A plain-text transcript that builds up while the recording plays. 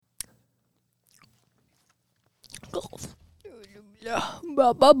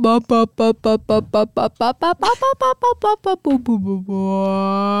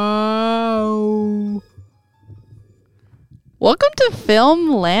Welcome to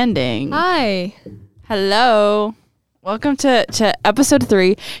Film Landing. Hi. Hello. Welcome to episode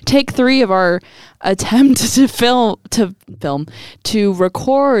 3, take 3 of our attempt to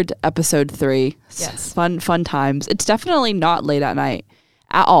record episode 3. Yes. Fun times. It's definitely not late at night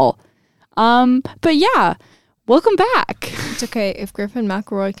at all. But yeah, welcome back. It's okay. If Griffin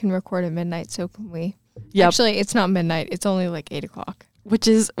McElroy can record at midnight, so can we. Yep. Actually, it's not midnight. It's only like 8 o'clock. Which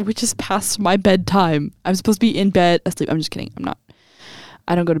is past my bedtime. I'm supposed to be in bed asleep. I'm just kidding. I'm not.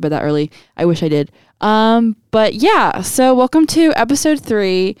 I don't go to bed that early. I wish I did. But yeah, so welcome to episode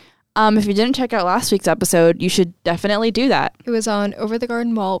 3. If you didn't check out last week's episode, you should definitely do that. It was on Over the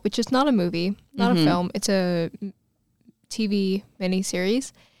Garden Wall, which is not a movie, not a film. It's a TV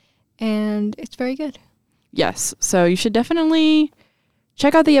miniseries, and it's very good. Yes, so you should definitely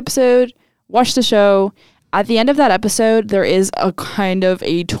check out the episode, watch the show. At the end of that episode, there is a kind of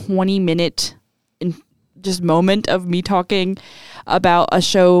a 20-minute just moment of me talking about a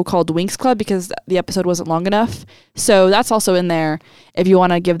show called Winx Club because the episode wasn't long enough. So that's also in there if you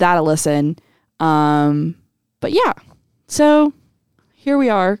want to give that a listen. But yeah, so here we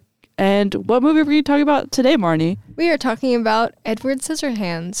are. And what movie are we talking about today, Marnie? We are talking about Edward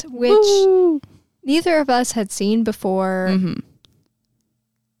Scissorhands, which Woo! neither of us had seen before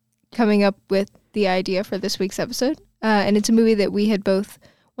coming up with the idea for this week's episode. And it's a movie that we had both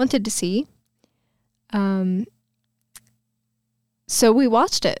wanted to see. So we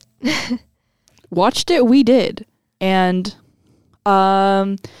watched it. We did. And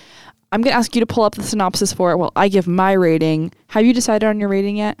I'm going to ask you to pull up the synopsis for it while I give my rating. Have you decided on your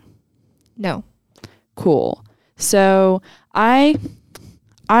rating yet? No. Cool. So I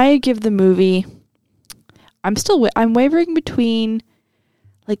give the movie, I'm wavering between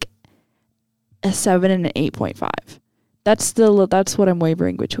like a 7 and an 8.5. That's what I'm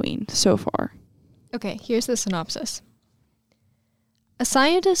wavering between so far. Okay, here's the synopsis. A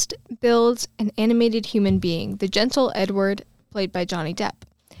scientist builds an animated human being, the gentle Edward, played by Johnny Depp.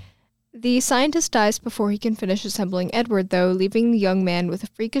 The scientist dies before he can finish assembling Edward, though, leaving the young man with a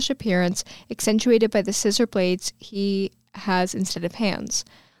freakish appearance accentuated by the scissor blades he has instead of hands.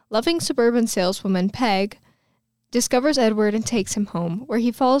 Loving suburban saleswoman Peg discovers Edward and takes him home, where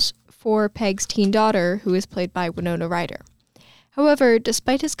he falls for Peg's teen daughter, who is played by Winona Ryder. However,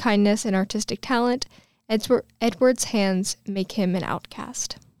 despite his kindness and artistic talent, Edward's hands make him an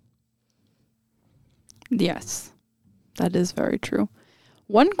outcast. Yes, that is very true.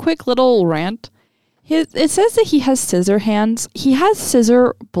 One quick little rant. It says that he has scissor hands. He has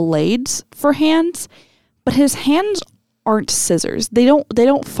scissor blades for hands, but his hands aren't scissors. They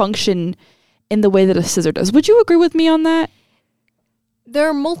don't function in the way that a scissor does. Would you agree with me on that? There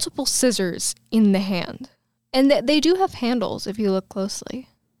are multiple scissors in the hand, and they do have handles if you look closely.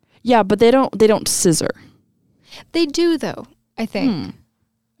 Yeah, but they don't scissor. They do, though, I think.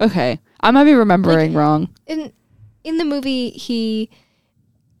 Okay. I might be remembering wrong. In the movie, he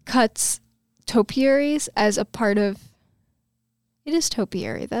cuts topiaries as a part of... It is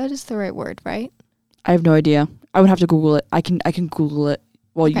topiary. That is the right word, right? I have no idea. I would have to Google it. I can Google it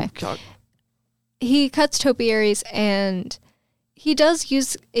while you talk. He cuts topiaries, and he does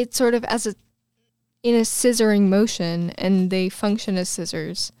use it sort of in a scissoring motion, and they function as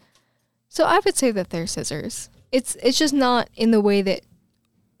scissors. So I would say that they're scissors. It's just not in the way that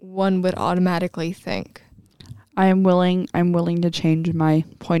one would automatically think. I'm willing to change my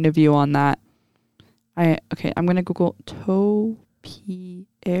point of view on that. I'm going to Google topiaries.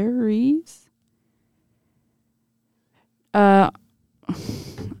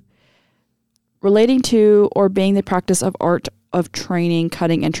 Relating to or being the practice of art of training,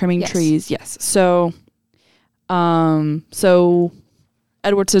 cutting, and trimming trees. Yes. So Edward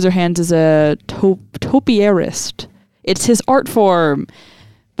Scissorhands is a topiarist. It's his art form.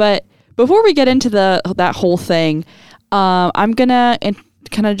 But before we get into that whole thing, I'm gonna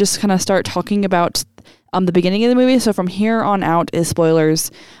kind of start talking about the beginning of the movie. So from here on out is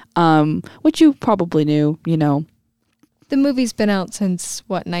spoilers, which you probably knew. You know, the movie's been out since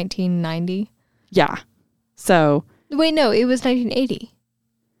what, 1990? Yeah. So wait, no, it was 1980.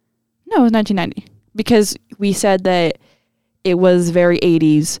 No, it was 1990 because we said that it was very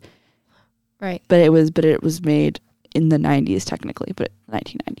 80s. Right. But it was made in the 90s technically, but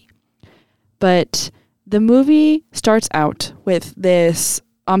 1990. But the movie starts out with this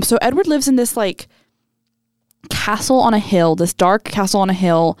so Edward lives in this like castle on a hill, this dark castle on a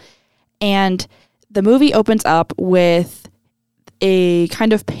hill, and the movie opens up with a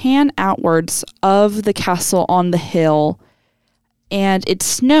kind of pan outwards of the castle on the hill, and it's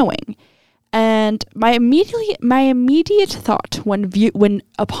snowing. And my immediate thought when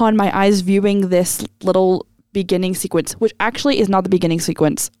upon my eyes viewing this little beginning sequence, which actually is not the beginning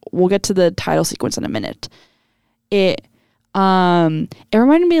sequence, we'll get to the title sequence in a minute. It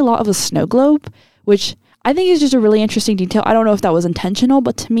reminded me a lot of a snow globe, which I think is just a really interesting detail. I don't know if that was intentional,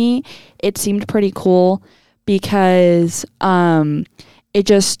 but to me, it seemed pretty cool because it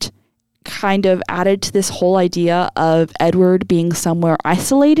just kind of added to this whole idea of Edward being somewhere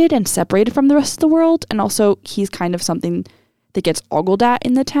isolated and separated from the rest of the world. And also he's kind of something that gets ogled at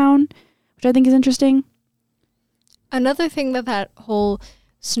in the town, which I think is interesting. Another thing that whole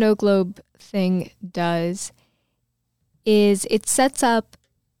snow globe thing does is it sets up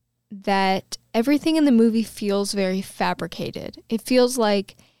that everything in the movie feels very fabricated. It feels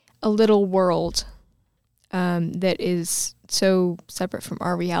like a little world that is so separate from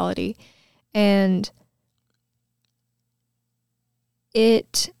our reality. And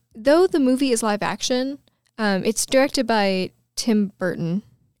though the movie is live action, it's directed by Tim Burton.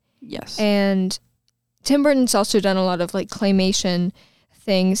 Yes. And Tim Burton's also done a lot of like claymation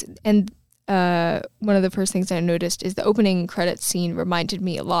things. And one of the first things I noticed is the opening credits scene reminded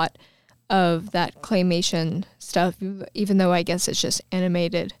me a lot of that claymation stuff, even though I guess it's just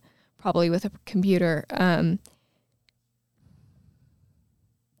animated, probably with a computer.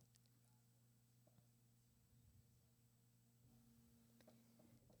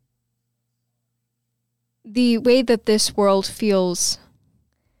 The way that this world feels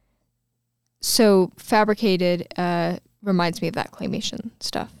so fabricated reminds me of that claymation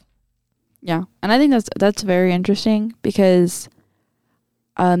stuff. Yeah, and I think that's very interesting because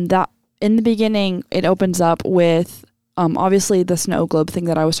that in the beginning it opens up with obviously the snow globe thing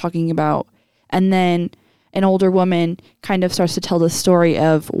that I was talking about, and then an older woman kind of starts to tell the story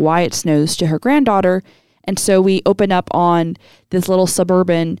of why it snows to her granddaughter, and so we open up on this little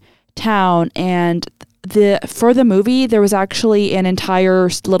suburban town, and for the movie there was actually an entire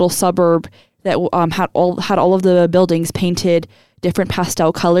little suburb that had all of the buildings painted different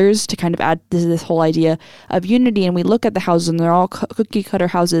pastel colors to kind of add this whole idea of unity. And we look at the houses and they're all cookie cutter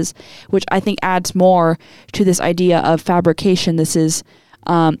houses, which I think adds more to this idea of fabrication. This is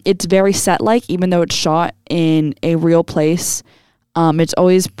it's very set like, even though it's shot in a real place. It's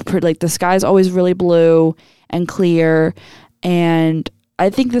always like the sky's always really blue and clear, and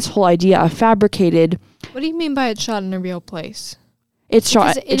I think this whole idea of fabricated. What do you mean by it's shot in a real place? It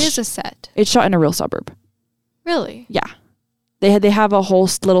is a set. It's shot in a real suburb. Really? Yeah. They have a whole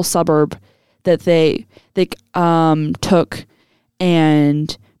little suburb that they took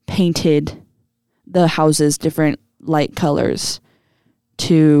and painted the houses different light colors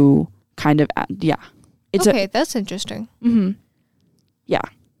to kind of It's okay, that's interesting. Mm-hmm. Yeah.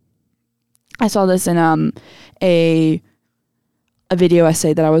 I saw this in a video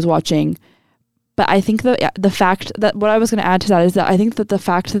essay that I was watching. But I think the fact that what I was going to add to that is that I think that the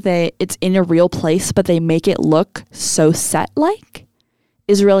fact that it's in a real place, but they make it look so set-like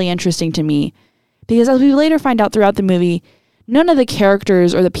is really interesting to me. Because as we later find out throughout the movie, none of the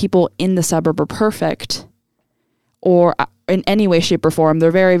characters or the people in the suburb are perfect or in any way, shape, or form.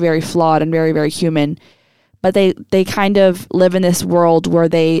 They're very, very flawed and very, very human. But they kind of live in this world where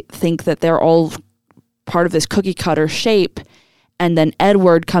they think that they're all part of this cookie-cutter shape. And then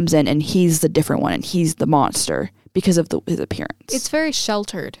Edward comes in and he's the different one and he's the monster because of his appearance. It's very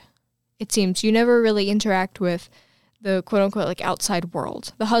sheltered, it seems. You never really interact with the quote-unquote like outside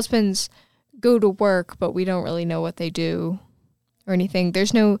world. The husbands go to work, but we don't really know what they do or anything.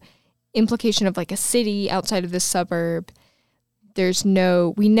 There's no implication of like a city outside of this suburb.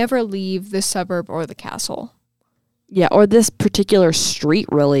 We never leave the suburb or the castle. Yeah, or this particular street,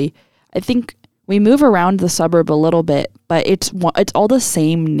 really. I think we move around the suburb a little bit, but it's all the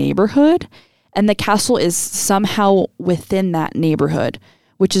same neighborhood, and the castle is somehow within that neighborhood,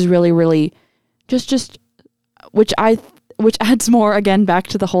 which is really, really which adds more again back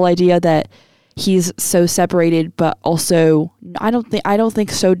to the whole idea that he's so separated, but also I don't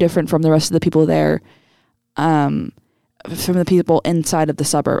think so different from the rest of the people there, from the people inside of the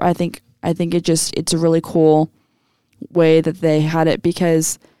suburb. I think it's a really cool way that they had it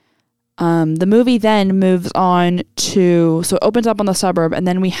because. The movie then moves on so it opens up on the suburb, and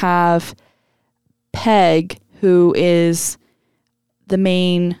then we have Peg, who is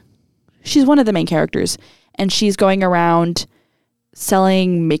she's one of the main characters, and she's going around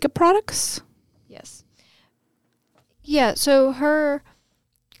selling makeup products. Yes. Yeah, so her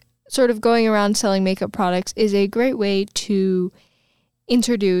sort of going around selling makeup products is a great way to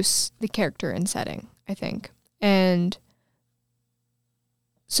introduce the character and setting, I think. And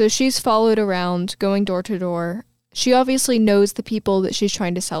So she's followed around, going door to door. She obviously knows the people that she's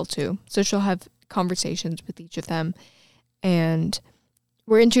trying to sell to, so she'll have conversations with each of them. And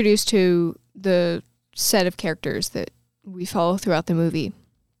we're introduced to the set of characters that we follow throughout the movie.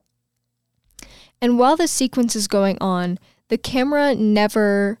 And while this sequence is going on, the camera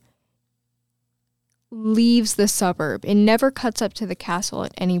never leaves the suburb. It never cuts up to the castle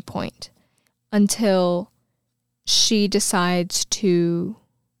at any point until she decides to...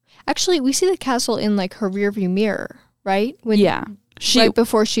 Actually, we see the castle in like her rearview mirror, right? Right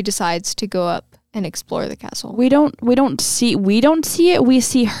before she decides to go up and explore the castle. We don't see it. We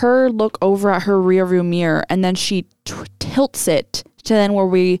see her look over at her rearview mirror, and then she tilts it to then where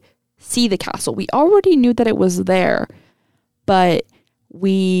we see the castle. We already knew that it was there, but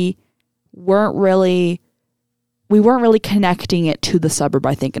we weren't really connecting it to the suburb,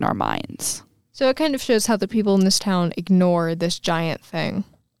 I think, in our minds. So it kind of shows how the people in this town ignore this giant thing.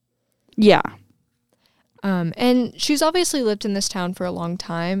 Yeah. And she's obviously lived in this town for a long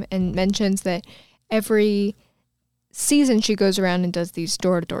time and mentions that every season she goes around and does these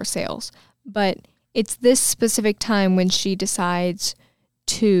door-to-door sales. But it's this specific time when she decides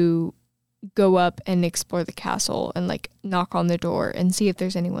to go up and explore the castle and like knock on the door and see if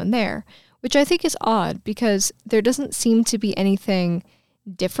there's anyone there, which I think is odd because there doesn't seem to be anything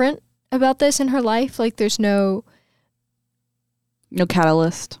different about this in her life. Like there's no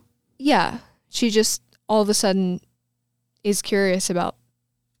catalyst. Yeah, she just all of a sudden is curious about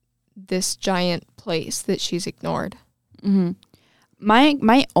this giant place that she's ignored. Mm-hmm.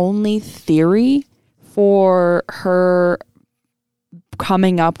 My only theory for her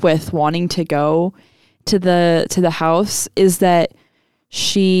coming up with wanting to go to the house is that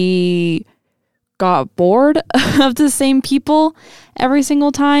she got bored of the same people every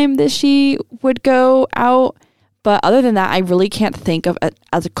single time that she would go out. But other than that, I really can't think of it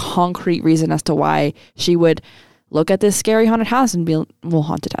as a concrete reason as to why she would look at this scary haunted house and be, well,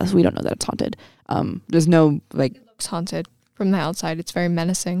 haunted house. We don't know that it's haunted. There's no like. It looks haunted from the outside. It's very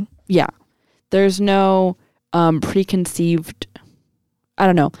menacing. Yeah, there's no preconceived. I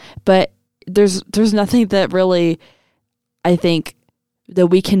don't know, but there's nothing that really, I think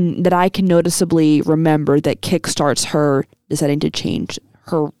that I can noticeably remember that kickstarts her deciding to change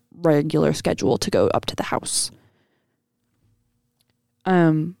her regular schedule to go up to the house.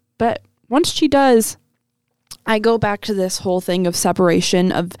 But once she does, I go back to this whole thing of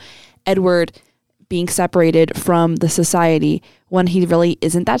separation, of Edward being separated from the society when he really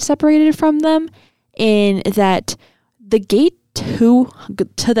isn't that separated from them, in that the gate to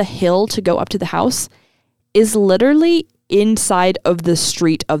the hill to go up to the house is literally inside of the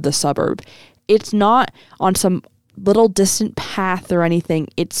street of the suburb. It's not on some little distant path or anything.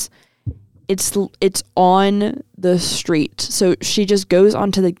 It's on the street. So she just goes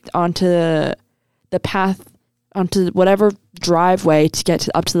onto the path, onto whatever driveway to get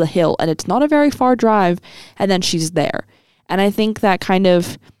up to the hill, and it's not a very far drive, and then she's there. And I think that kind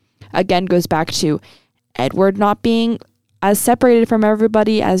of again goes back to Edward not being as separated from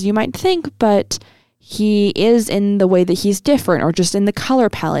everybody as you might think, but he is in the way that he's different, or just in the color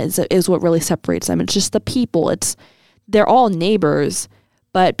palette is what really separates them. It's just the people. They're all neighbors,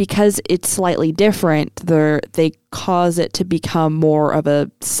 but because it's slightly different, they cause it to become more of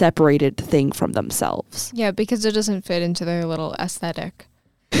a separated thing from themselves. Yeah, because it doesn't fit into their little aesthetic.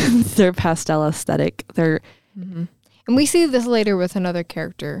 Their pastel aesthetic. Mm-hmm. And we see this later with another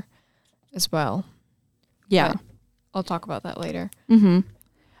character as well. Yeah. But I'll talk about that later.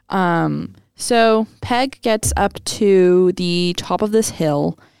 Mm-hmm. So Peg gets up to the top of this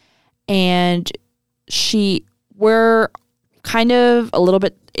hill, and we're kind of a little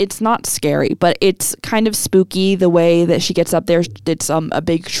bit, it's not scary, but it's kind of spooky the way that she gets up there. It's a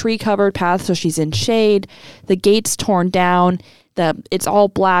big tree covered path, so she's in shade. The gate's torn down. It's all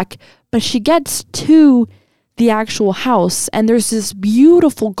black, but she gets to the actual house, and there's this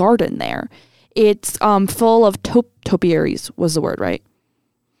beautiful garden there. It's full of topiaries was the word, right?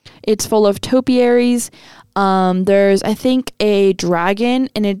 It's full of topiaries. There's, I think, a dragon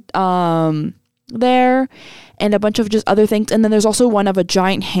in it there, and a bunch of just other things. And then there's also one of a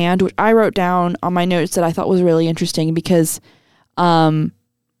giant hand, which I wrote down on my notes that I thought was really interesting because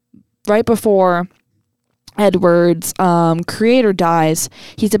right before Edward's creator dies,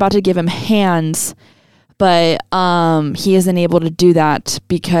 he's about to give him hands, but he isn't able to do that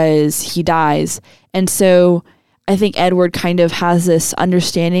because he dies. And so I think Edward kind of has this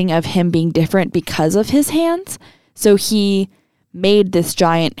understanding of him being different because of his hands. So he made this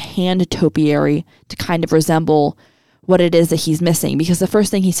giant hand topiary to kind of resemble what it is that he's missing. Because the first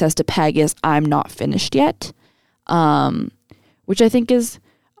thing he says to Peg is, "I'm not finished yet," which I think is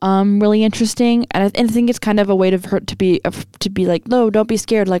really interesting, and I think it's kind of a way for her to be like, no, don't be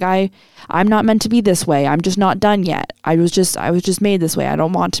scared. Like I'm not meant to be this way. I'm just not done yet. I was just made this way. I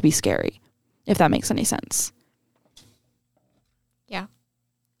don't want to be scary, if that makes any sense. Yeah.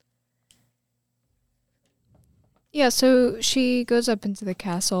 Yeah, so she goes up into the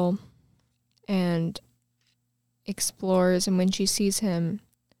castle and explores, and when she sees him,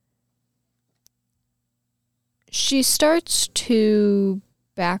 she starts to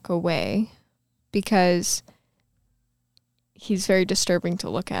back away because he's very disturbing to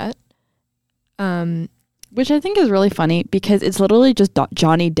look at. Which I think is really funny because it's literally just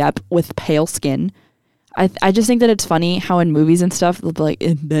Johnny Depp with pale skin. I just think that it's funny how in movies and stuff, they'll be like,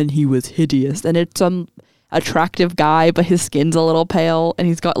 and then he was hideous. And it's some attractive guy, but his skin's a little pale and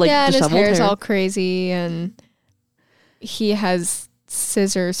he's got like and his hair's hair. all crazy and he has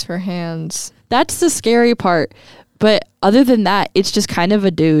scissors for hands. That's the scary part. But other than that, it's just kind of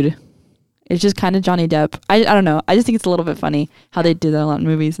a dude. It's just kind of Johnny Depp. I don't know. I just think it's a little bit funny how they do that a lot in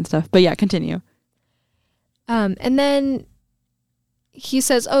movies and stuff. But yeah, continue. And then he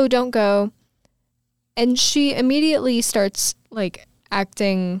says, oh, don't go. And she immediately starts like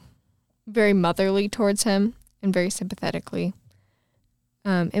acting very motherly towards him and very sympathetically.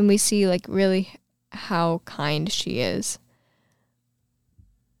 And we see like really how kind she is.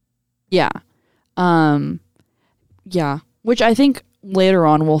 Yeah. Yeah. Which I think later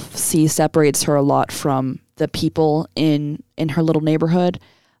on we'll see separates her a lot from the people in her little neighborhood.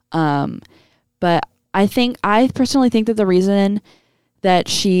 But I personally think that the reason that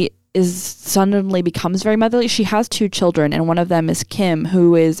she suddenly becomes very motherly, she has 2 children, and one of them is Kim,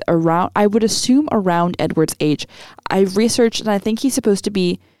 who is around, I would assume around Edward's age. I've researched, and I think he's supposed to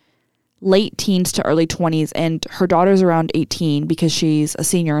be late teens to early 20s, and her daughter's around 18 because she's a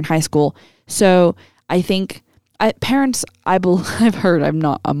senior in high school. So I think parents, I've heard, I'm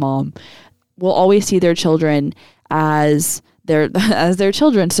not a mom, will always see their children as their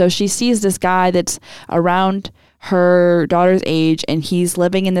children. So she sees this guy that's around her daughter's age, and he's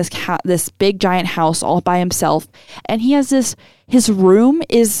living in this big giant house all by himself, and he has his room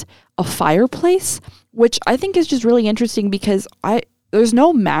is a fireplace, which I think is just really interesting because there's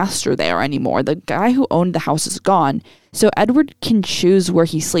no master there anymore. The guy who owned the house is gone, so Edward can choose where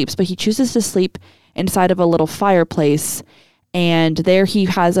he sleeps, but he chooses to sleep inside of a little fireplace, and there he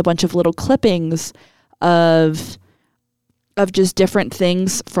has a bunch of little clippings of just different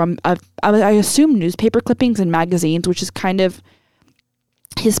things from, I assume, newspaper clippings and magazines, which is kind of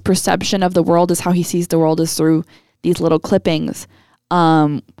his perception of the world, is how he sees the world is through these little clippings,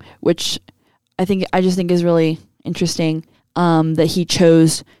 which I just think is really interesting, that he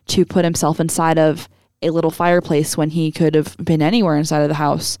chose to put himself inside of a little fireplace when he could have been anywhere inside of the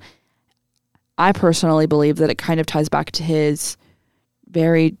house. I personally believe that it kind of ties back to his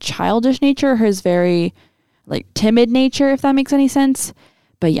very childish nature, his very like timid nature, if that makes any sense.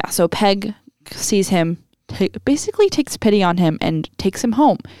 But yeah, so Peg sees him, basically takes pity on him and takes him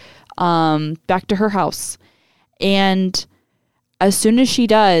home, back to her house. And as soon as she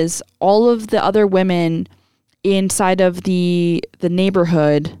does, all of the other women inside of the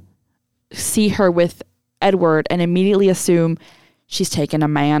neighborhood see her with Edward and immediately assume she's taken a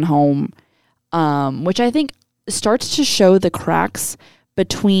man home, which I think starts to show the cracks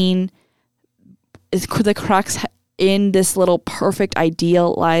in this little perfect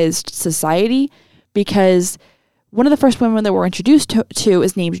idealized society, because one of the first women that we're introduced to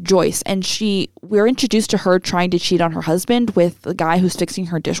is named Joyce, and we're introduced to her trying to cheat on her husband with the guy who's fixing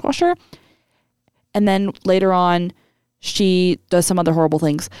her dishwasher, and then later on she does some other horrible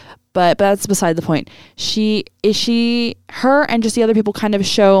things, but that's beside the point. Her and just the other people kind of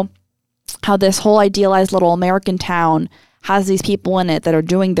show how this whole idealized little American town has these people in it that are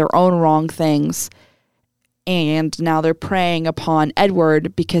doing their own wrong things, and now they're preying upon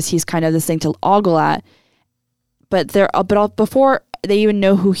Edward because he's kind of this thing to ogle at. But before they even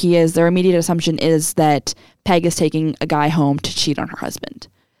know who he is, their immediate assumption is that Peg is taking a guy home to cheat on her husband.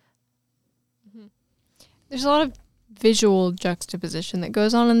 Mm-hmm. There's a lot of visual juxtaposition that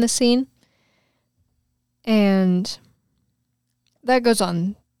goes on in this scene, and that goes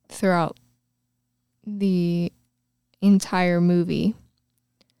on throughout the entire movie.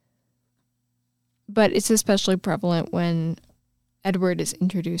 But it's especially prevalent when Edward is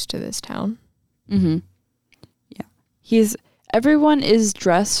introduced to this town. Mm-hmm. Yeah. Everyone is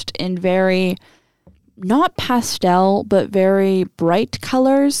dressed in very, not pastel, but very bright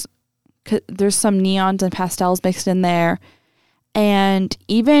colors. There's some neons and pastels mixed in there. And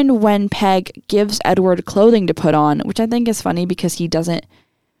even when Peg gives Edward clothing to put on, which I think is funny because he doesn't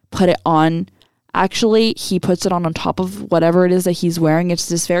put it on Actually, he puts it on top of whatever it is that he's wearing. It's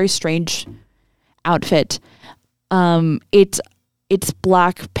this very strange outfit. It's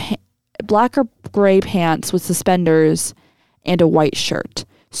black or gray pants with suspenders and a white shirt.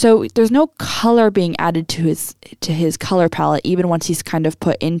 So there's no color being added to his color palette, even once he's kind of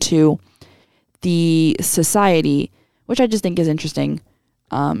put into the society, which I just think is interesting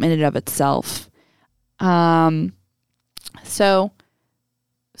in and of itself.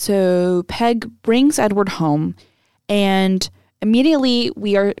 So Peg brings Edward home, and immediately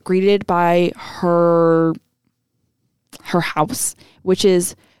we are greeted by her house, which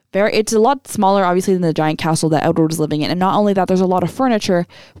is it's a lot smaller, obviously, than the giant castle that Edward was living in. And not only that, there's a lot of furniture,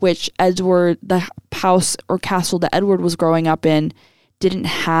 which the house or castle that Edward was growing up in didn't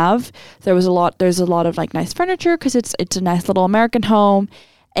have. There's a lot of like nice furniture because it's a nice little American home.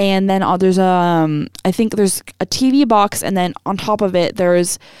 And then there's I think there's a TV box, and then on top of it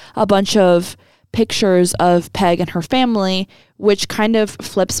there's a bunch of pictures of Peg and her family, which kind of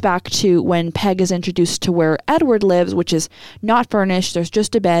flips back to when Peg is introduced to where Edward lives, which is not furnished. There's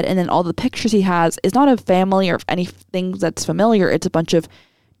just a bed, and then all the pictures he has is not of family or of anything that's familiar. It's a bunch of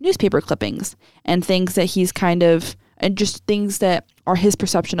newspaper clippings and things that he's and just things that are his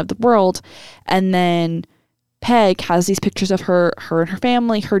perception of the world. And then Peg has these pictures of her and her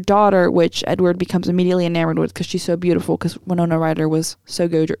family, her daughter, which Edward becomes immediately enamored with because she's so beautiful, because Winona Ryder was so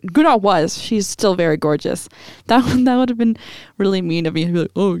good. She's still very gorgeous. That would have been really mean of me to be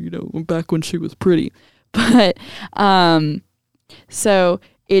like, oh, back when she was pretty. But, so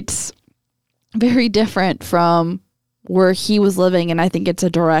it's very different from where he was living, and I think it's a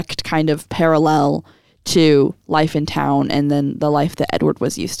direct kind of parallel to life in town and then the life that Edward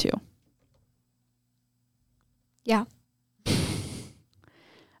was used to. Yeah.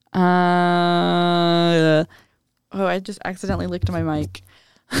 I just accidentally licked my mic.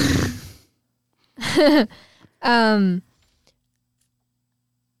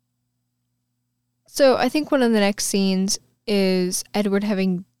 So I think one of the next scenes is Edward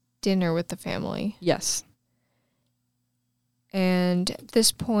having dinner with the family. Yes. And at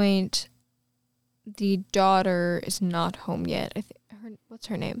this point, the daughter is not home yet. What's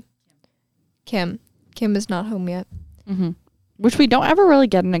her name? Kim. Kim is not home yet. Mm-hmm. Which we don't ever really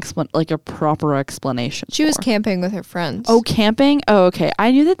get a proper explanation. She was camping with her friends. Oh, camping? Oh, okay.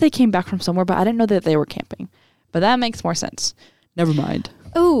 I knew that they came back from somewhere, but I didn't know that they were camping. But that makes more sense. Never mind.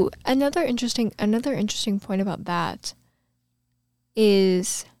 Oh, another interesting point about that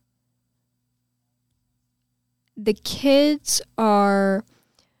is the kids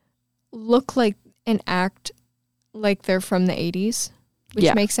look like and act like they're from the 80s,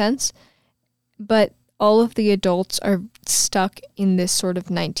 which makes sense. But all of the adults are stuck in this sort of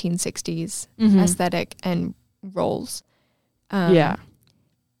 1960s aesthetic and roles.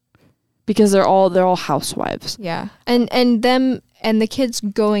 Because they're all housewives. Yeah. And them and the kids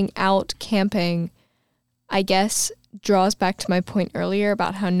going out camping, I guess, draws back to my point earlier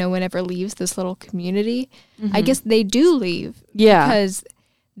about how no one ever leaves this little community. Mm-hmm. I guess they do leave. Yeah. Because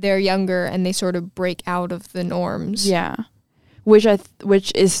they're younger and they sort of break out of the norms. Yeah. Which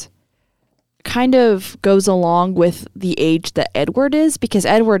is kind of goes along with the age that Edward is, because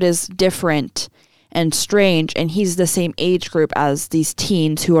Edward is different and strange, and he's the same age group as these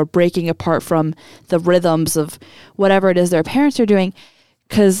teens who are breaking apart from the rhythms of whatever it is their parents are doing,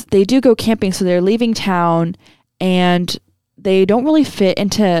 because they do go camping, so they're leaving town, and they don't really fit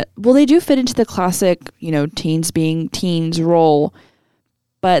into, well, they do fit into the classic, teens being teens role,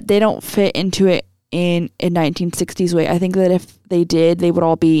 but they don't fit into it in a 1960s way. I think that if they did, they would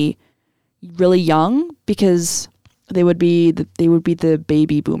all be really young, because they would be the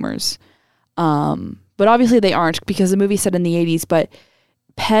baby boomers. But obviously they aren't, because the movie's set in the 80s, but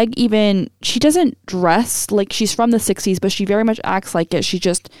Peg she doesn't dress like she's from the 60s, but she very much acts like it. She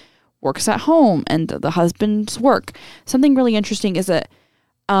just works at home and the husband's work. Something really interesting is that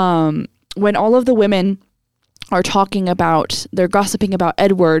when all of the women are they're gossiping about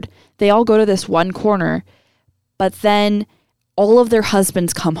Edward, they all go to this one corner, but then all of their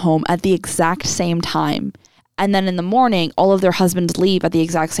husbands come home at the exact same time. And then in the morning, all of their husbands leave at the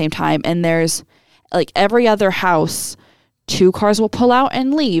exact same time. And there's, like, every other house, 2 cars will pull out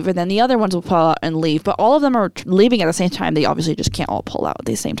and leave, and then the other ones will pull out and leave. But all of them are leaving at the same time. They obviously just can't all pull out at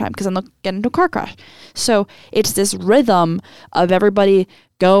the same time, because then they'll get into a car crash. So it's this rhythm of everybody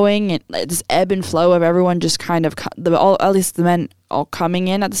going, and this ebb and flow of everyone just kind of, at least the men all coming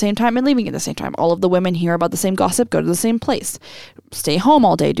in at the same time and leaving at the same time. All of the women hear about the same gossip, go to the same place, stay home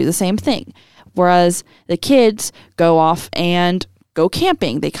all day, do the same thing. Whereas the kids go off and go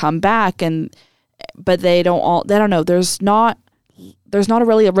camping. They come back, but they don't know. There's not there's not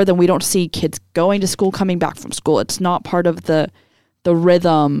really a rhythm. We don't see kids going to school, coming back from school. It's not part of the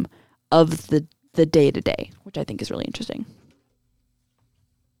rhythm of the day to day, which I think is really interesting.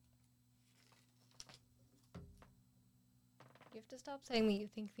 You have to stop saying that you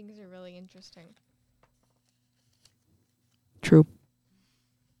think things are really interesting. True.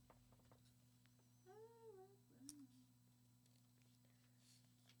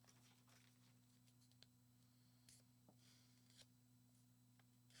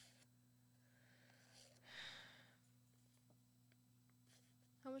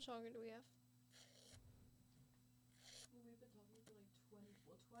 How much longer do we have? We've been talking for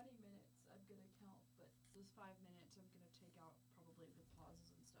like 20 minutes. I'm going to count, but this 5 minutes I'm going to take out probably the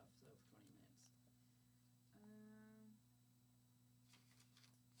pauses and stuff, so 20 minutes.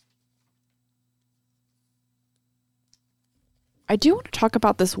 I do want to talk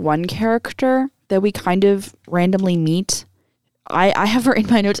about this one character that we kind of randomly meet. I have her in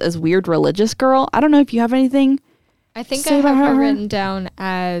my notes as weird religious girl. I don't know if you have anything. I think I have her written down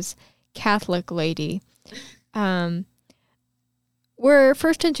as Catholic lady. We're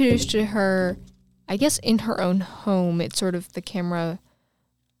first introduced to her, I guess, in her own home. It's sort of the camera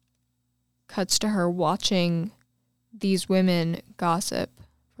cuts to her watching these women gossip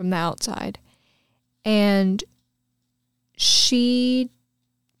from the outside. And she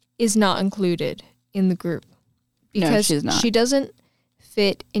is not included in the group because no, she's not. She doesn't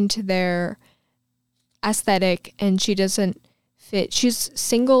fit into their aesthetic, and she doesn't fit. She's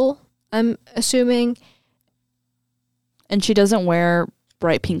single, I'm assuming. And she doesn't wear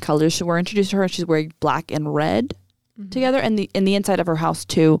bright pink colors. So we're introduced to her, she's wearing black and red together. And the inside of her house,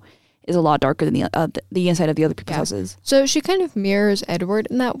 too, is a lot darker than the inside of the other people's houses. So she kind of mirrors Edward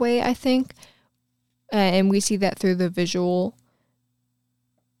in that way, I think. And we see that through the visual.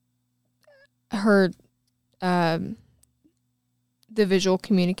 The visual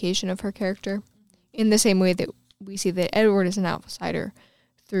communication of her character. In the same way that we see that Edward is an outsider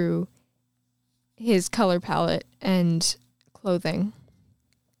through his color palette and clothing.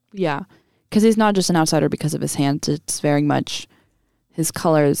 Yeah. Because he's not just an outsider because of his hands. It's very much his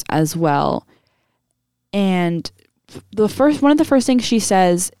colors as well. And one of the first things she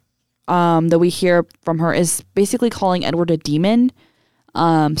says that we hear from her is basically calling Edward a demon,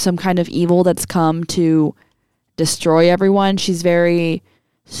 some kind of evil that's come to destroy everyone. She's very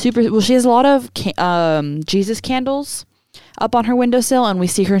she has a lot of Jesus candles up on her windowsill, and we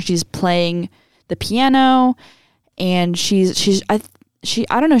see her, she's playing the piano, and I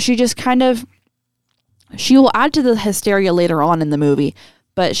don't know, she just kind of, she will add to the hysteria later on in the movie,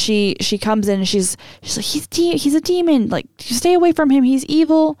 but she comes in and she's like, he's a demon, like, stay away from him, he's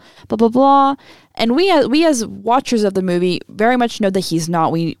evil, blah blah blah. And we as watchers of the movie very much know that he's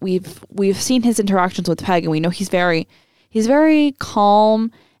not. We've seen his interactions with Peg, and we know he's very calm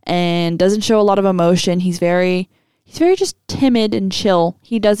and doesn't show a lot of emotion. He's very just timid and chill.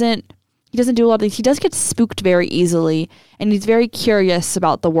 He doesn't do a lot of things. He does get spooked very easily, and he's very curious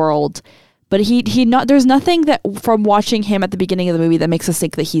about the world. But there's nothing that from watching him at the beginning of the movie that makes us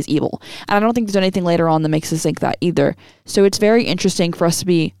think that he's evil. And I don't think there's anything later on that makes us think that either. So it's very interesting for us to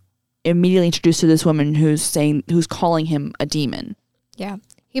be immediately introduced to this woman who's calling him a demon. Yeah.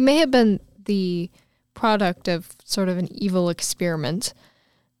 He may have been the product of sort of an evil experiment.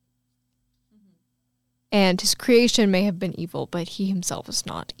 And his creation may have been evil, but he himself is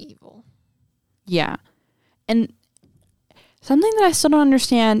not evil. Yeah. And something that I still don't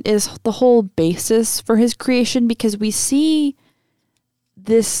understand is the whole basis for his creation, because we see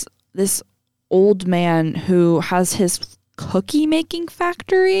this old man who has his cookie making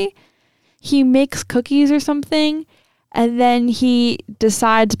factory. He makes cookies or something, and then he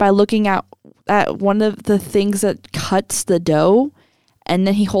decides by looking at one of the things that cuts the dough, and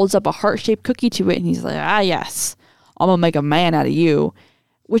then he holds up a heart-shaped cookie to it, and he's like, yes, I'm gonna make a man out of you.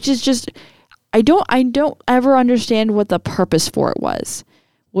 Which is just, I don't ever understand what the purpose for it was.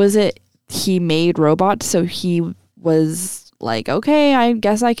 Was it he made robots, so he was like, okay, I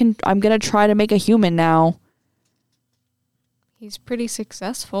guess I'm gonna try to make a human now. He's pretty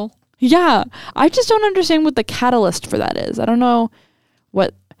successful. Yeah, I just don't understand what the catalyst for that is. I don't know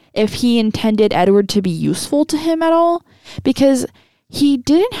if he intended Edward to be useful to him at all, because he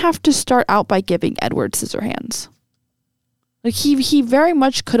didn't have to start out by giving Edward scissor hands. Like, he very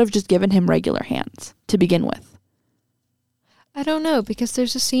much could have just given him regular hands to begin with. I don't know, because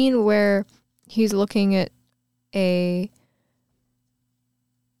there's a scene where he's looking at a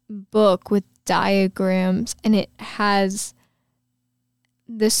book with diagrams, and it has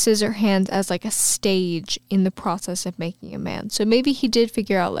the scissor hands as like a stage in the process of making a man. So maybe he did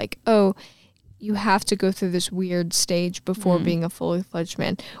figure out, like, oh, you have to go through this weird stage before being a fully fledged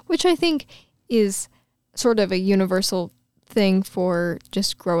man, which I think is sort of a universal thing for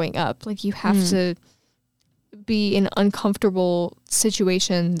just growing up. Like, you have to be in uncomfortable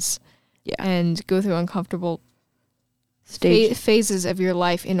situations and go through uncomfortable phases of your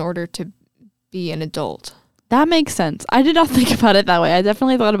life in order to be an adult. That makes sense. I did not think about it that way. I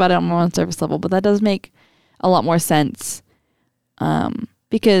definitely thought about it on a surface level, but that does make a lot more sense.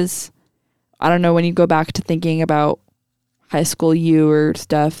 Because, I don't know, when you go back to thinking about high school you or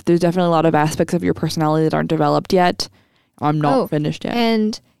stuff, there's definitely a lot of aspects of your personality that aren't developed yet. I'm not finished yet.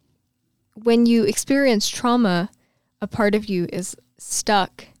 And when you experience trauma, a part of you is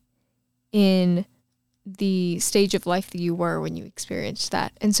stuck in the stage of life that you were when you experienced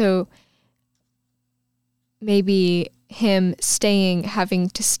that. And so maybe him having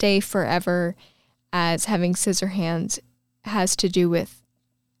to stay forever as having scissor hands has to do with,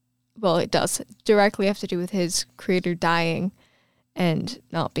 well, it does directly have to do with his creator dying and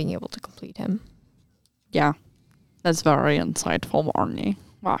not being able to complete him. Yeah, that's very insightful, Marnie.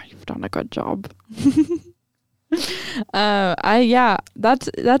 Wow, you've done a good job. That's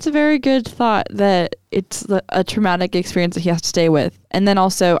a very good thought, that it's a traumatic experience that he has to stay with. And then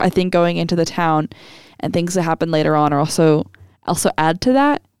also, I think going into the town and things that happen later on are also add to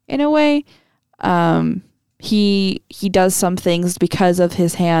that in a way. He does some things because of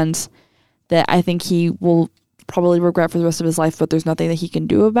his hands that I think he will probably regret for the rest of his life, but there's nothing that he can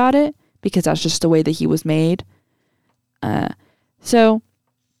do about it because that's just the way that he was made. So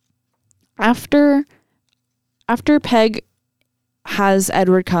after Peg has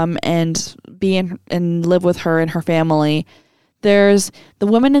Edward come and and live with her and her family, there's the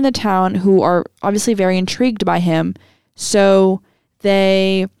women in the town who are obviously very intrigued by him. So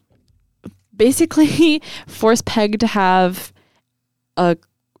they basically force Peg to have a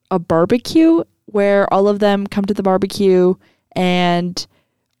barbecue where all of them come to the barbecue and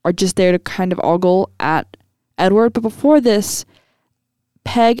are just there to kind of ogle at Edward. But before this,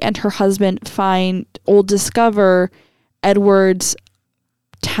 Peg and her husband discover Edward's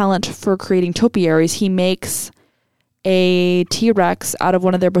talent for creating topiaries. He makes a T-Rex out of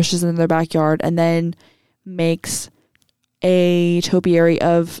one of their bushes in their backyard and then makes a topiary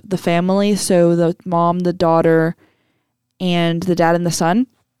of the family. So the mom, the daughter, and the dad and the son,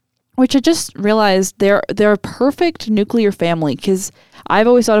 which I just realized they're a perfect nuclear family, because I've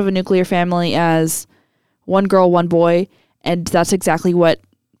always thought of a nuclear family as one girl, one boy, and that's exactly what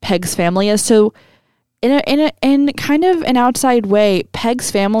Peg's family is. So in kind of an outside way,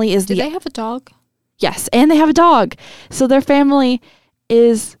 Peg's family is Do they have a dog? Yes, and they have a dog. So their family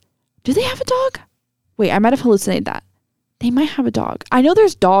is... Do they have a dog? Wait, I might have hallucinated that. They might have a dog. I know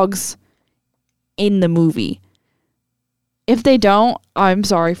there's dogs in the movie. If they don't, I'm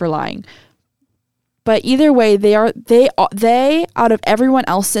sorry for lying. But either way, they out of everyone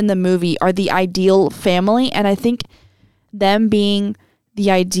else in the movie are the ideal family, and I think them being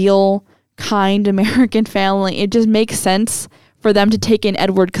the ideal kind American family, it just makes sense for them to take in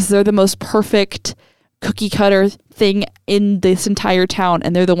Edward because they're the most perfect cookie cutter thing in this entire town,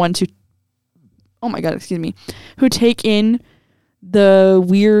 and they're the ones who who take in the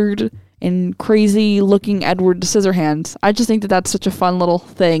weird and crazy looking Edward Scissorhands. I just think that that's such a fun little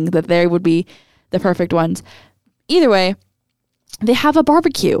thing that they would be the perfect ones. Either way, they have a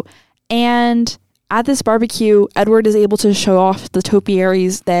barbecue, and at this barbecue, Edward is able to show off the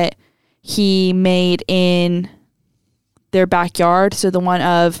topiaries that he made in their backyard. So the one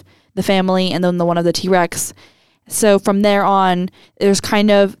of the family and then the one of the T-Rex. So from there on, there's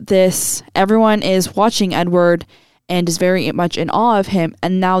kind of this, everyone is watching Edward and is very much in awe of him.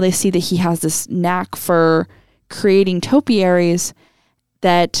 And now they see that he has this knack for creating topiaries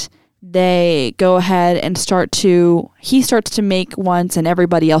that they go ahead and he starts to make ones in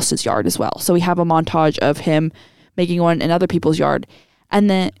everybody else's yard as well. So we have a montage of him making one in other people's yard. And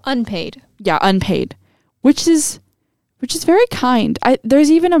then... Unpaid. Yeah, unpaid. Which is very kind.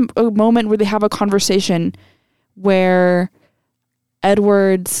 There's even a moment where they have a conversation where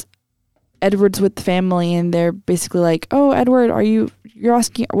Edward's with the family, and they're basically like, "Oh, Edward, you're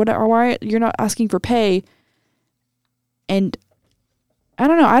asking why you're not asking for pay?" And I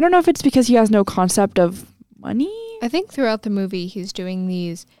don't know if it's because he has no concept of money. I think throughout the movie, he's doing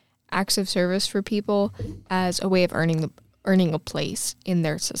these acts of service for people as a way of earning a place in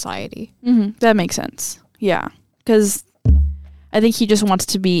their society. Mm-hmm. That makes sense. Yeah, because I think he just wants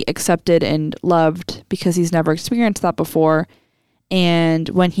to be accepted and loved because he's never experienced that before. And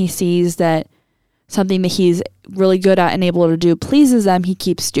when he sees that something that he's really good at and able to do pleases them, he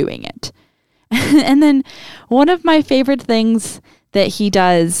keeps doing it. And then one of my favorite things that he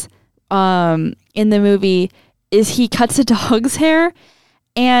does in the movie is he cuts a dog's hair,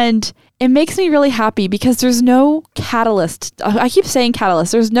 and it makes me really happy because there's no catalyst. I keep saying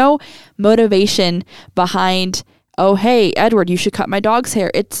catalyst. There's no motivation behind, oh, hey, Edward, you should cut my dog's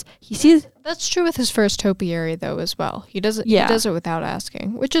hair. He sees. That's true with his first topiary, though, as well. He does it. Yeah. He does it without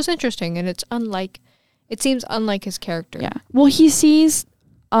asking, which is interesting, and it's unlike. It seems unlike his character. Yeah. Well, he sees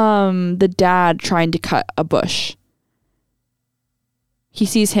the dad trying to cut a bush. He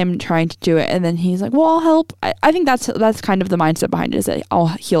sees him trying to do it, and then he's like, well, I'll help. I think that's kind of the mindset behind it, is that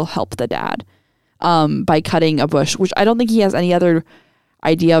he'll help the dad by cutting a bush, which I don't think he has any other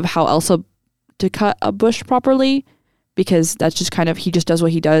idea of how else to cut a bush properly, because that's just kind of, he just does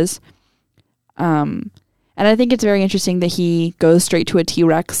what he does. And I think it's very interesting that he goes straight to a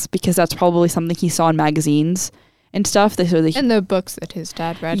T-Rex, because that's probably something he saw in magazines and stuff. And the books that his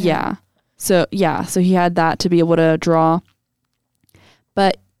dad read. Yeah. So he had that to be able to draw.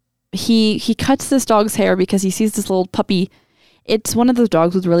 But he cuts this dog's hair because he sees this little puppy. It's one of those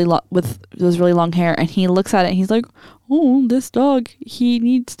dogs with those really long hair, and he looks at it and he's like, "Oh, this dog,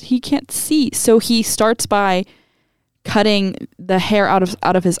 he can't see." So he starts by cutting the hair out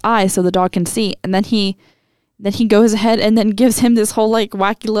of his eyes so the dog can see, and then he goes ahead and then gives him this whole like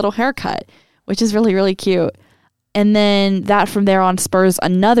wacky little haircut, which is really, really cute. And then that from there on spurs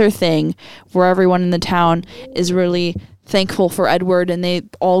another thing where everyone in the town is really thankful for Edward, and they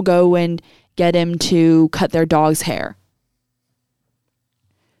all go and get him to cut their dog's hair.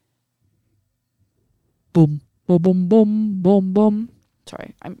 Boom, boom, boom, boom, boom, boom.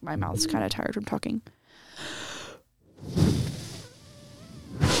 Sorry, my mouth's kind of tired from talking.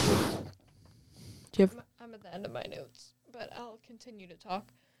 I'm at the end of my notes, but I'll continue to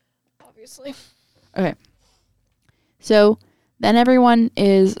talk, obviously. Okay. So then everyone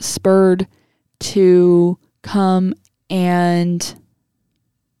is spurred to come and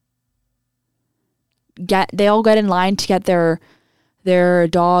they all get in line to get their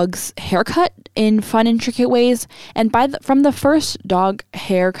dog's haircut in fun, intricate ways. And from the first dog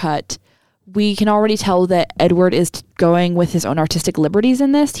haircut, we can already tell that Edward is going with his own artistic liberties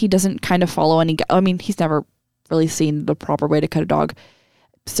in this. He doesn't kind of follow any. I mean, he's never really seen the proper way to cut a dog,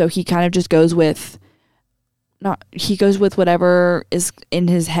 so he kind of just goes with. He goes with whatever is in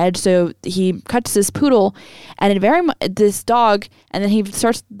his head. So he cuts this poodle, and this dog, and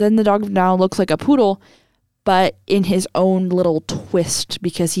then the dog now looks like a poodle, but in his own little twist,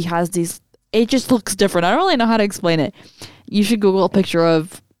 because he has these. It just looks different. I don't really know how to explain it. You should Google a picture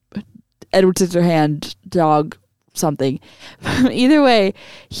of Edward Scissorhand dog something. Either way,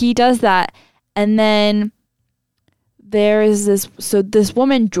 he does that, and then there is this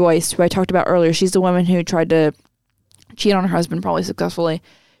woman, Joyce, who I talked about earlier. She's the woman who tried to cheat on her husband, probably successfully.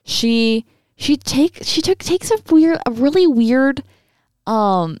 She takes a really weird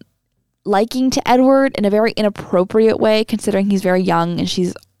liking to Edward in a very inappropriate way, considering he's very young and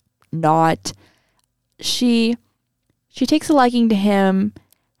she's not. She takes a liking to him,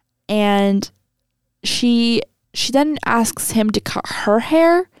 and she then asks him to cut her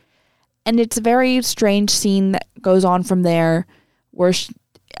hair. And it's a very strange scene that goes on from there, where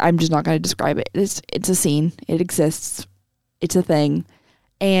I'm just not going to describe it. It's a scene. It exists. It's a thing.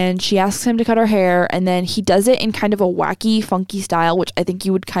 And she asks him to cut her hair, and then he does it in kind of a wacky, funky style, which I think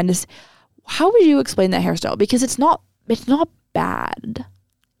you would kind of. How would you explain that hairstyle? Because it's not bad.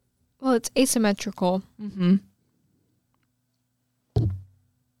 Well, it's asymmetrical. Mm-hmm.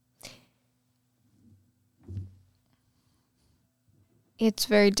 It's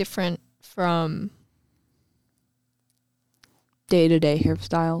very different from day-to-day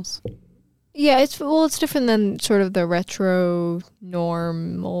hairstyles. Yeah, it's different than sort of the retro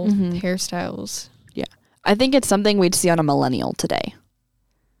normal hairstyles. Yeah. I think it's something we'd see on a millennial today.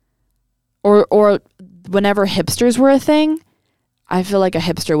 Or whenever hipsters were a thing, I feel like a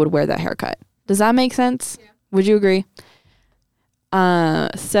hipster would wear that haircut. Does that make sense? Yeah. Would you agree?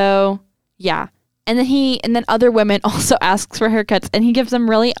 So yeah. And then other women also asks for haircuts, and he gives them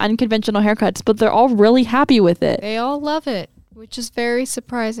really unconventional haircuts, but they're all really happy with it. They all love it, which is very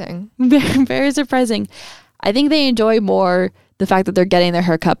surprising. Very, very surprising. I think they enjoy more the fact that they're getting their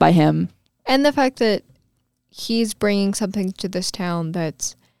hair cut by him. And the fact that he's bringing something to this town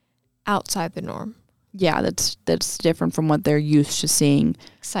that's outside the norm. Yeah, that's different from what they're used to seeing.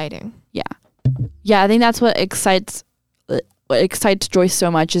 Exciting. Yeah. Yeah, I think that's what excites Joyce so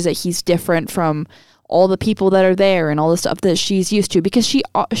much, is that he's different from all the people that are there and all the stuff that she's used to, because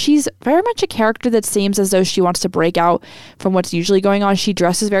she's very much a character that seems as though she wants to break out from what's usually going on. She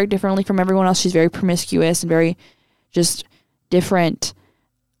dresses very differently from everyone else. She's very promiscuous and very just different.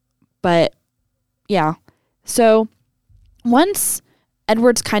 But yeah. So once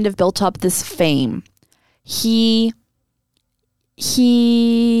Edward's kind of built up this fame. He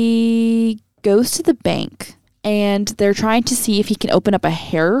goes to the bank and they're trying to see if he can open up a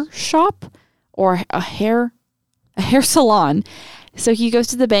hair shop or a hair salon. So he goes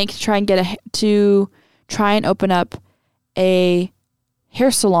to the bank to try and open up a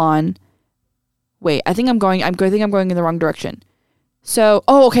hair salon. Wait, I think I'm going in the wrong direction. So,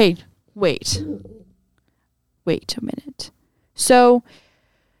 okay. Wait a minute. So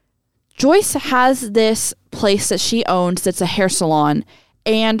Joyce has this place that she owns that's a hair salon,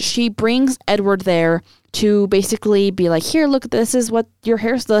 and she brings Edward there to basically be like, here, look, this is what your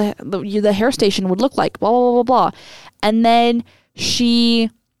the hair station would look like, blah, blah, blah, blah. And then she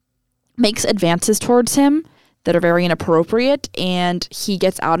makes advances towards him that are very inappropriate, and he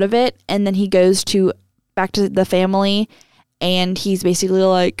gets out of it, and then he goes back to the family, and he's basically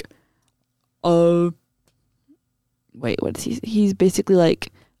like, he's basically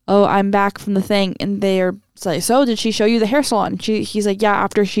like, oh, I'm back from the thing, and they're like, so did she show you the hair salon? He's like, yeah,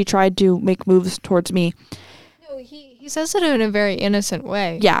 after she tried to make moves towards me. No, he says it in a very innocent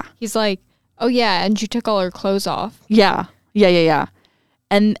way. Yeah. He's like, oh yeah, and she took all her clothes off. Yeah.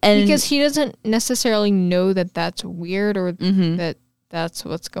 And because he doesn't necessarily know that that's weird or that that's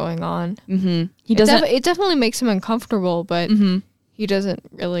what's going on. Mm-hmm. He doesn't. It definitely makes him uncomfortable, but he doesn't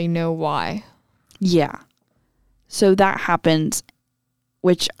really know why. Yeah. So that happens,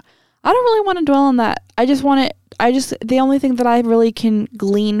 which I don't really want to dwell on that. The only thing that I really can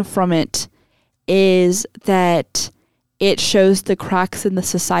glean from it is that it shows the cracks in the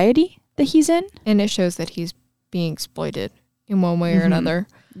society that he's in. And it shows that he's being exploited in one way or another.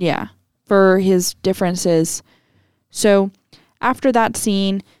 Yeah, for his differences. So after that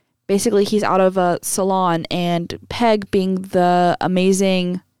scene, basically he's out of a salon, and Peg, being the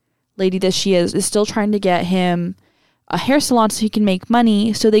amazing lady that she is still trying to get him a hair salon so he can make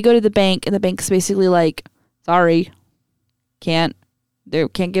money. So they go to the bank, and the bank's basically like, sorry, can't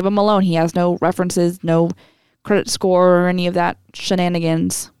give him a loan. He has no references, no credit score or any of that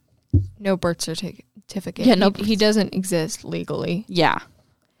shenanigans. No birth certificate. Yeah, he doesn't exist legally. Yeah.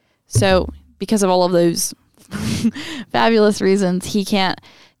 So because of all of those fabulous reasons, he can't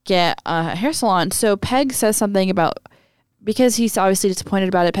get a hair salon. So Peg says something about, because he's obviously disappointed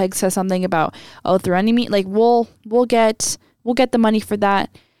about it, Peg says something about, oh, through any means, like we'll get the money for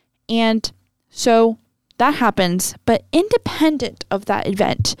that. And so that happens. But independent of that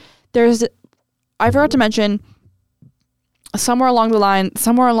event, I forgot to mention, somewhere along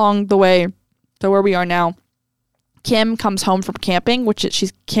the way to where we are now, Kim comes home from camping,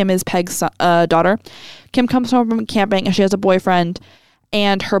 Kim is Peg's daughter. Kim comes home from camping, and she has a boyfriend,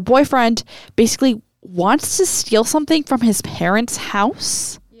 and her boyfriend basically wants to steal something from his parents'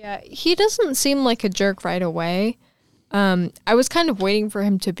 house. Yeah, he doesn't seem like a jerk right away. I was kind of waiting for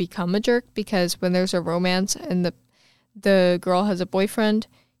him to become a jerk, because when there's a romance and the girl has a boyfriend,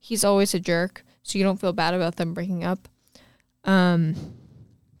 he's always a jerk, so you don't feel bad about them breaking up.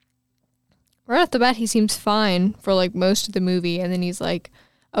 Right off the bat, he seems fine for like most of the movie, and then he's like,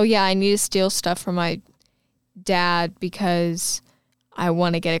 oh yeah, I need to steal stuff from my dad because I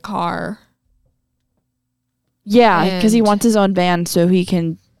want to get a car. Yeah, because he wants his own van so he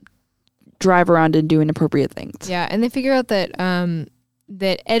can drive around and do inappropriate things. Yeah, and they figure out that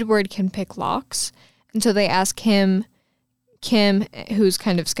that Edward can pick locks, and so they ask Kim, who's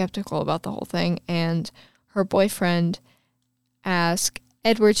kind of skeptical about the whole thing, and her boyfriend ask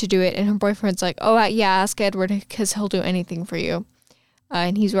Edward to do it, and her boyfriend's like, oh yeah, ask Edward because he'll do anything for you,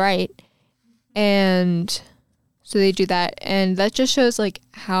 and he's right. And so they do that, and that just shows like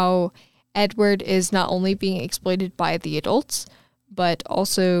how Edward is not only being exploited by the adults, but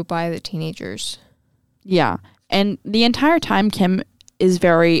also by the teenagers. Yeah. And the entire time, Kim is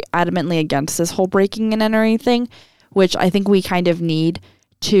very adamantly against this whole breaking and entering thing, which I think we kind of need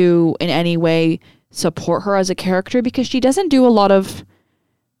to, in any way, support her as a character, because she doesn't do a lot of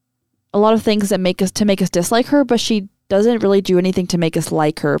things that make us dislike her, but she doesn't really do anything to make us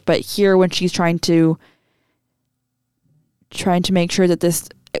like her. But here, when she's trying to make sure that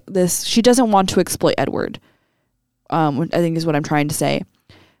this she doesn't want to exploit Edward, I think is what I'm trying to say.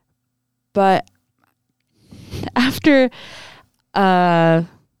 But after, so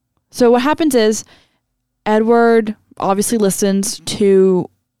what happens is Edward obviously listens to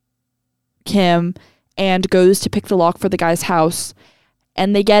Kim and goes to pick the lock for the guy's house,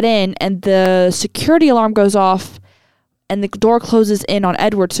 and they get in, and the security alarm goes off, and the door closes in on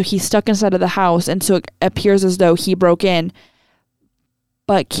Edward, so he's stuck inside of the house, and so it appears as though he broke in.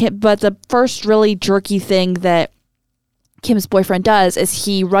 But the first really jerky thing that Kim's boyfriend does is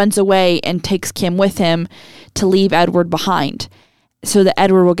he runs away and takes Kim with him to leave Edward behind. so that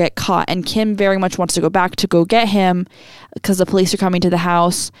Edward will get caught. And Kim very much wants to go back to go get him because the police are coming to the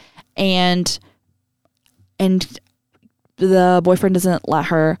house, and the boyfriend doesn't let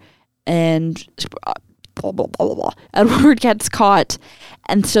her, and blah, blah, blah, blah, blah. Edward gets caught,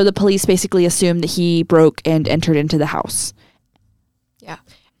 and so the police basically assume that he broke and entered into the house. Yeah.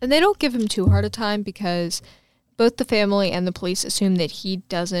 And they don't give him too hard a time because both the family and the police assume that he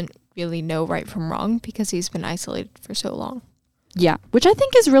doesn't really know right from wrong because he's been isolated for so long. Yeah, which I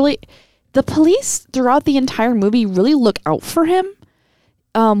think is really... The police throughout the entire movie really look out for him.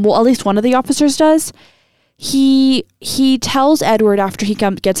 Well, at least one of the officers does. He tells Edward after he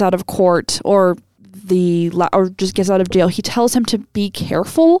gets out of court or just gets out of jail, he tells him to be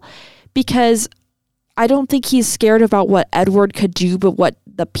careful because I don't think he's scared about what Edward could do, but what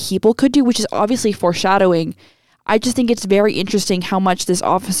the people could do, which is obviously foreshadowing. I just think it's very interesting how much this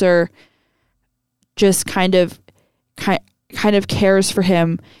officer just kind of cares for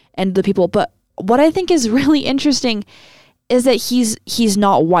him and the people. But what I think is really interesting is that he's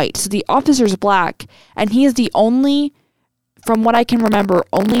not white. So the officer's black, and he is the only, from what I can remember,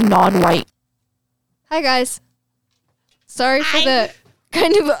 only non-white. Hi, guys. Sorry for the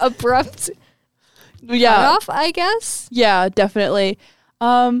kind of abrupt off, I guess. Yeah, definitely.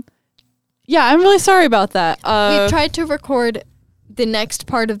 Yeah, I'm really sorry about that. We tried to record the next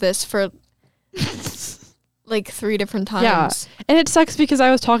part of this for like 3 different times. Yeah, and it sucks because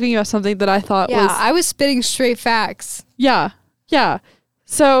I was talking about something that I thought was... Yeah, I was spitting straight facts. Yeah.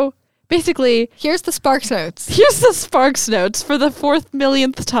 So, basically... Here's the Sparks Notes. Here's the Sparks Notes for the 4th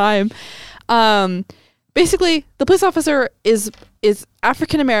millionth time. Basically, the police officer is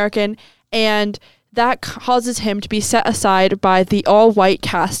African-American, and that causes him to be set aside by the all-white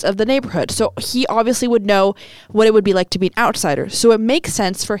cast of the neighborhood. So he obviously would know what it would be like to be an outsider. So it makes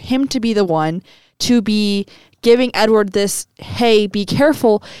sense for him to be the one to be giving Edward this, hey, be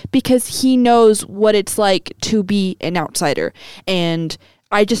careful, because he knows what it's like to be an outsider. And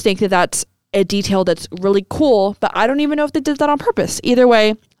I just think that that's a detail that's really cool, but I don't even know if they did that on purpose. Either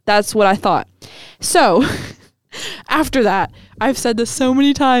way, that's what I thought. So after that, I've said this so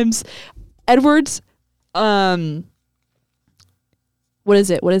many times, Edward's, what is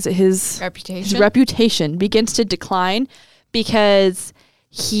it? His reputation begins to decline because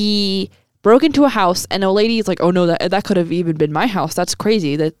he broke into a house and a lady is like, oh no, that could have even been my house. That's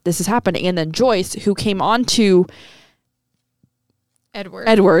crazy that this is happening. And then Joyce, who came on to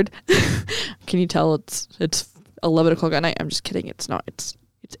Edward. Can you tell it's 11 o'clock at night? I'm just kidding. It's not. It's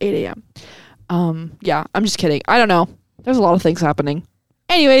 8 a.m. Yeah, I'm just kidding. I don't know. There's a lot of things happening.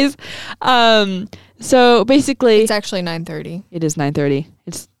 Anyways, so basically... It's actually 9:30. It is 9:30.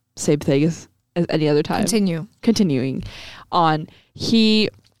 It's the same thing as any other time. Continuing on.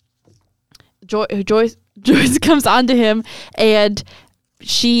 Joyce comes onto him, and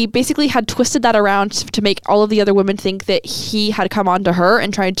she basically had twisted that around to make all of the other women think that he had come on to her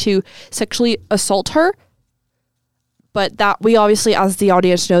and tried to sexually assault her. But that we obviously, as the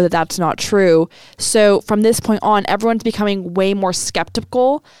audience, know that that's not true. So from this point on, everyone's becoming way more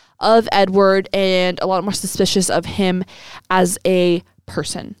skeptical of Edward and a lot more suspicious of him as a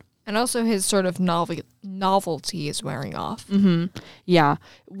person. And also his sort of novelty is wearing off. Mm-hmm. Yeah.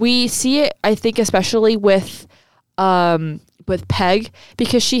 We see it, I think, especially with Peg,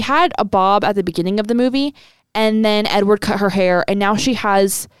 because she had a bob at the beginning of the movie, and then Edward cut her hair, and now she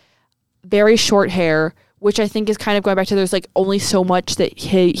has very short hair, which I think is kind of going back to there's like only so much that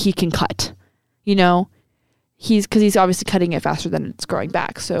he can cut, you know? Because he's obviously cutting it faster than it's growing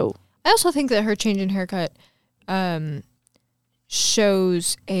back, so... I also think that her change in haircut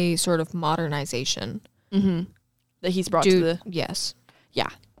shows a sort of modernization. Mm-hmm. That he's brought to the... Yes. Yeah,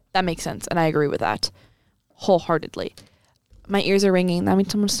 that makes sense, and I agree with that wholeheartedly. My ears are ringing. That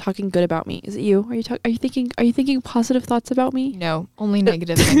means someone's talking good about me. Is it you? Are you thinking positive thoughts about me? No, only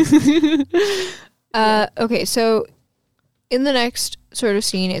negative things. Okay, so in the next sort of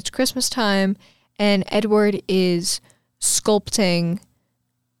scene, it's Christmas time, and Edward is sculpting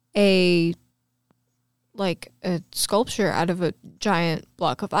a sculpture out of a giant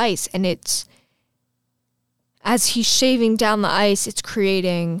block of ice, and it's, as he's shaving down the ice, it's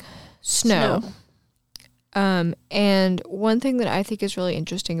creating snow. And one thing that I think is really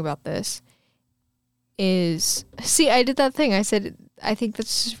interesting about this is, see, I did that thing. I said, I think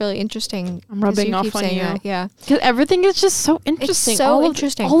that's just really interesting. I'm rubbing off on you. That. Yeah. Because everything is just so interesting. It's so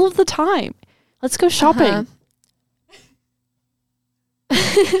interesting. All of the time. Let's go shopping.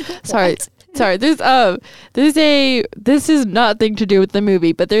 Sorry. This is nothing to do with the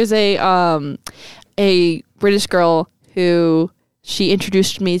movie, but there's a British girl who, she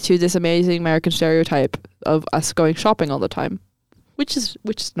introduced me to this amazing American stereotype of us going shopping all the time.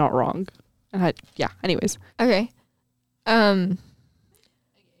 which is not wrong. And anyways. Okay.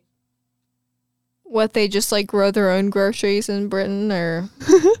 What, they just like grow their own groceries in Britain, or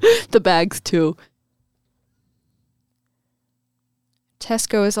the bags too.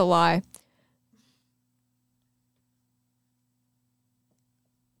 Tesco is a lie.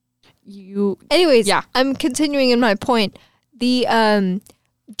 Anyways, yeah. I'm continuing in my point. The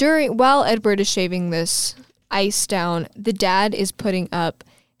while Edward is shaving this ice down, the dad is putting up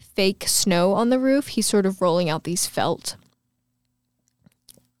fake snow on the roof. He's sort of rolling out these felt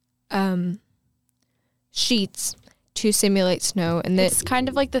sheets to simulate snow, and it's kind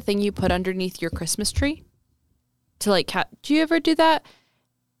of like the thing you put underneath your Christmas tree to like do you ever do that?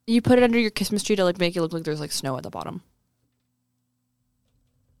 You put it under your Christmas tree to like make it look like there's like snow at the bottom.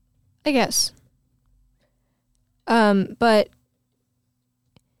 I guess. But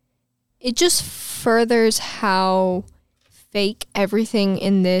it just furthers how fake everything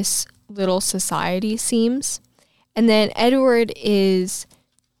in this little society seems. And then Edward is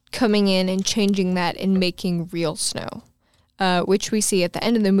coming in and changing that and making real snow, which we see at the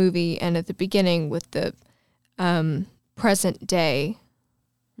end of the movie and at the beginning with the present day,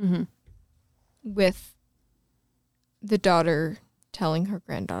 with the daughter telling her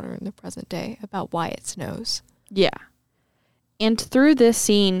granddaughter in the present day about why it snows. Yeah. And through this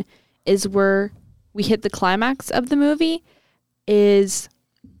scene is where we hit the climax of the movie. Is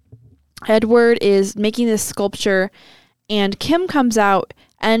Edward is making this sculpture, and Kim comes out,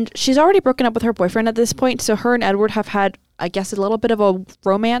 and she's already broken up with her boyfriend at this point, so her and Edward have had, I guess, a little bit of a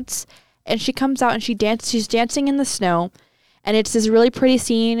romance. And she comes out and she's dancing in the snow, and it's this really pretty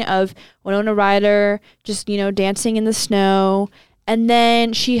scene of Winona Ryder just, dancing in the snow. And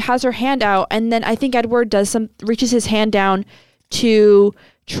then she has her hand out, and then I think Edward reaches his hand down to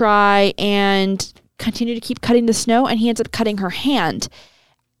try and continue to keep cutting the snow, and he ends up cutting her hand.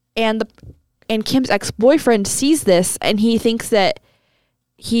 And Kim's ex-boyfriend sees this, and he thinks that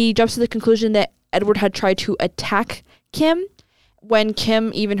he jumps to the conclusion that Edward had tried to attack Kim, when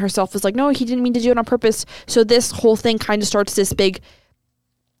Kim even herself was like, no, he didn't mean to do it on purpose. So this whole thing kind of starts this big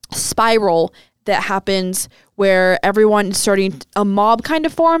spiral that happens where a mob kind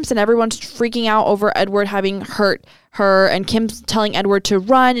of forms, and everyone's freaking out over Edward having hurt her, and Kim's telling Edward to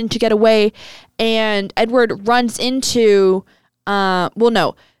run and to get away, and Edward runs into,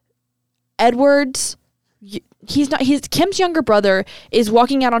 Kim's younger brother is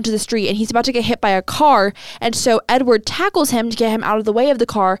walking out onto the street, and he's about to get hit by a car, and so Edward tackles him to get him out of the way of the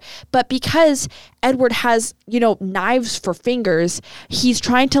car, but because Edward has, knives for fingers, he's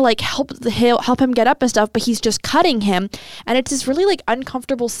trying to like help him get up and stuff, but he's just cutting him, and it's this really like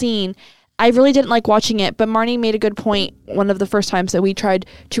uncomfortable scene. I really didn't like watching it, but Marnie made a good point one of the first times that we tried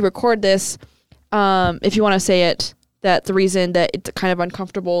to record this, if you want to say it, that the reason that it's kind of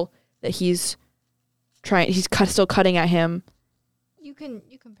uncomfortable that he's still cutting at him. You can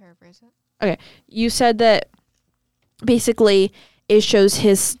paraphrase it. Okay. You said that basically it shows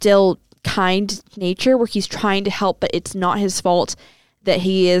his still kind nature where he's trying to help, but it's not his fault that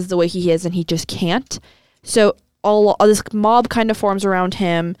he is the way he is and he just can't. So all this mob kind of forms around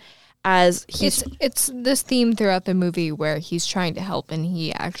him as he's... It's this theme throughout the movie where he's trying to help and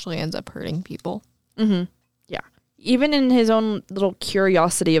he actually ends up hurting people. Mm-hmm. Yeah. Even in his own little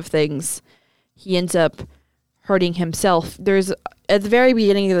curiosity of things, he ends up hurting himself. There's, at the very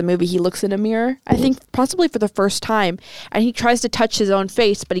beginning of the movie, he looks in a mirror, I think possibly for the first time, and he tries to touch his own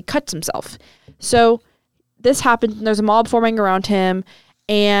face, but he cuts himself. So this happens, and there's a mob forming around him,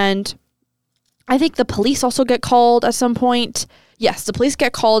 and I think the police also get called at some point. Yes, the police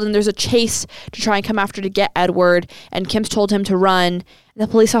get called, and there's a chase to try and come after to get Edward, and Kim's told him to run. The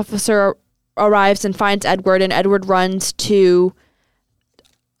police officer arrives and finds Edward, and Edward runs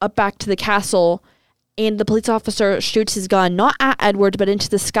up back to the castle, and the police officer shoots his gun not at Edward but into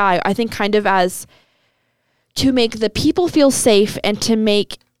the sky, I think kind of as to make the people feel safe and to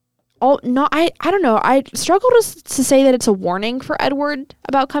make I don't know, I struggle to say that it's a warning for Edward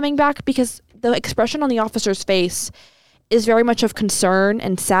about coming back, because the expression on the officer's face is very much of concern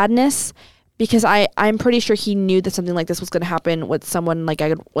and sadness, because I'm pretty sure he knew that something like this was going to happen with someone like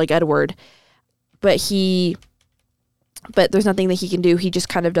Edward, but there's nothing that he can do. He just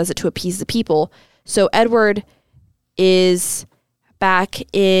kind of does it to appease the people. So Edward is back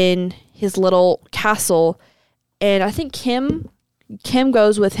in his little castle, and I think Kim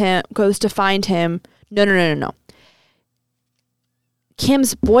goes to find him. No.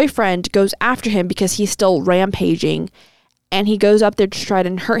 Kim's boyfriend goes after him because he's still rampaging, and he goes up there to try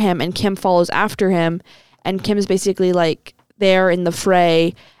to hurt him, and Kim follows after him, and Kim is basically like there in the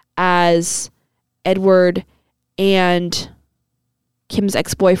fray as Edward and Kim's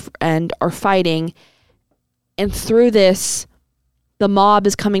ex-boyfriend are fighting. And through this, the mob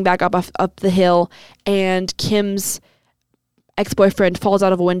is coming back up the hill, and Kim's ex-boyfriend falls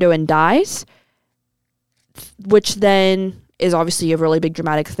out of a window and dies, which then is obviously a really big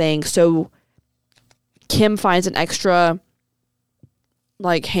dramatic thing. So Kim finds an extra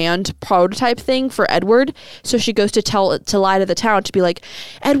hand prototype thing for Edward. So she goes to lie to the town to be like,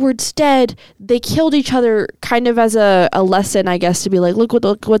 Edward's dead. They killed each other, kind of as a lesson, I guess, to be like, look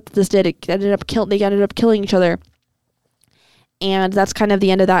what this did. They ended up killing each other. And that's kind of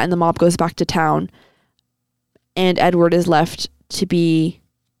the end of that. And the mob goes back to town, and Edward is left to be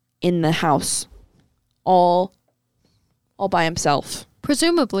in the house all by himself.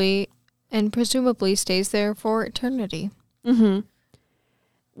 Presumably stays there for eternity. Mm-hmm.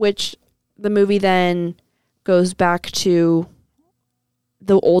 Which the movie then goes back to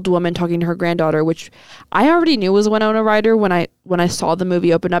the old woman talking to her granddaughter, which I already knew was Winona Ryder when I saw the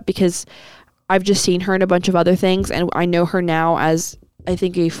movie open up, because I've just seen her in a bunch of other things, and I know her now as, I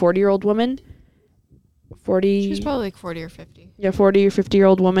think, a 40-year-old woman. 40. She's probably like 40 or 50. Yeah, 40 or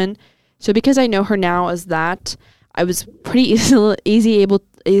 50-year-old woman. So because I know her now as that, I was pretty easily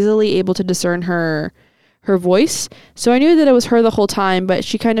able to discern her voice. So I knew that it was her the whole time, but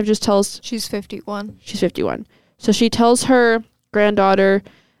she kind of just tells... She's 51. She's 51. So she tells her granddaughter...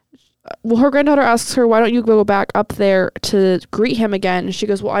 Well, her granddaughter asks her, why don't you go back up there to greet him again? And she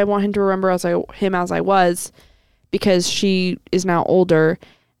goes, well, I want him to remember him as I was, because she is now older.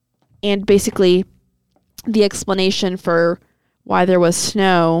 And basically, the explanation for why there was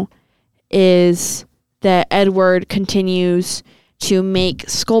snow is that Edward continues to make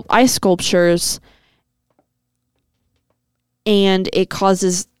ice sculptures, and it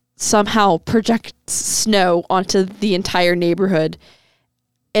somehow projects snow onto the entire neighborhood.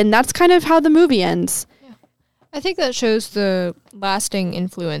 And that's kind of how the movie ends. Yeah. I think that shows the lasting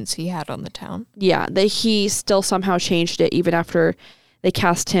influence he had on the town. Yeah, that he still somehow changed it even after they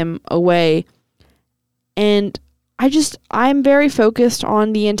cast him away. And I'm very focused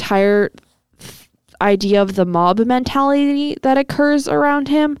on the entire idea of the mob mentality that occurs around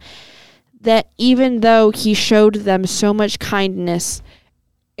him. That even though he showed them so much kindness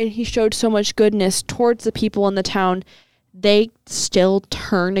and he showed so much goodness towards the people in the town, they still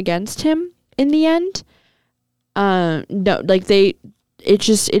turn against him in the end.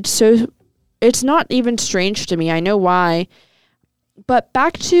 It's not even strange to me. I know why. But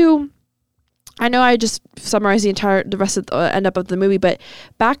back to, I know I just summarized the rest of the end up of the movie, but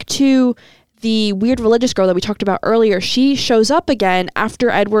back to the weird religious girl that we talked about earlier. She shows up again after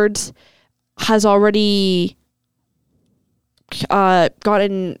Edwards has already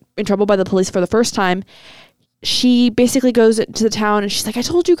gotten in trouble by the police for the first time. She basically goes to the town and she's like, I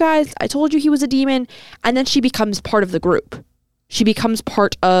told you he was a demon. And then she becomes part of the group. She becomes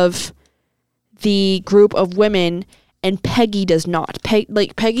part of the group of women, and Peggy does not.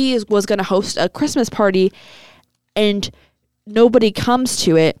 Peggy was going to host a Christmas party, and nobody comes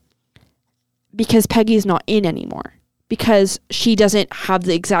to it because Peggy's not in anymore, because she doesn't have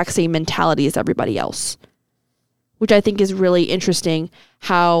the exact same mentality as everybody else, which I think is really interesting.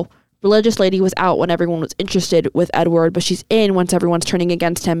 How religious lady was out when everyone was interested with Edward, but she's in once everyone's turning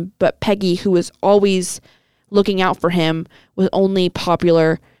against him. But Peggy, who was always looking out for him, was only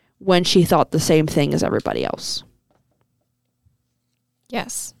popular when she thought the same thing as everybody else.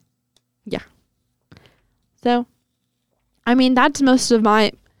 Yes. Yeah. So, I mean, that's most of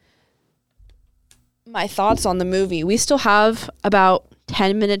my thoughts on the movie. We still have about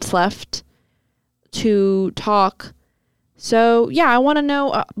 10 minutes left to talk. So, yeah, I want to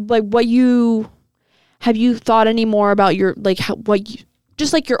know, have you thought any more about your,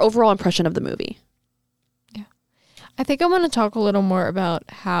 your overall impression of the movie? Yeah. I think I want to talk a little more about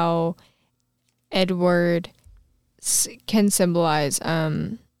how Edward can symbolize,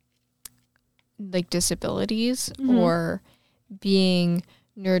 disabilities, mm-hmm. or being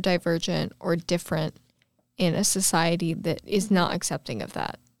neurodivergent or different in a society that is not accepting of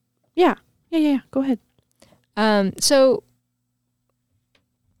that. Yeah. Go ahead. So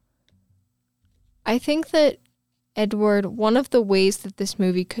I think that Edward, one of the ways that this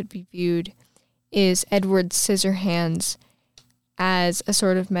movie could be viewed is Edward Scissorhands as a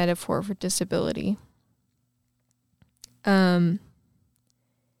sort of metaphor for disability.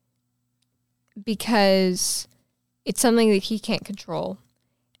 Because it's something that he can't control,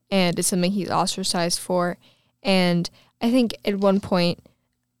 and it's something he's ostracized for. And I think at one point,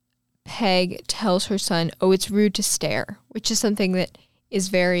 Peg tells her son, "Oh, it's rude to stare," which is something that is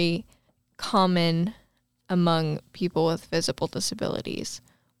very common among people with visible disabilities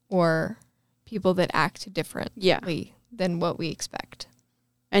or people that act differently than what we expect.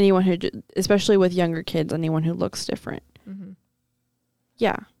 Anyone who, especially with younger kids, anyone who looks different. Mm-hmm.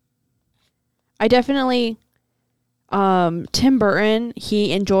 Yeah. I definitely, Tim Burton,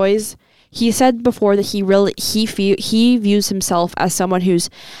 he said before that he views himself as someone who's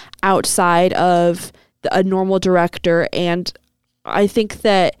outside of a normal director, and I think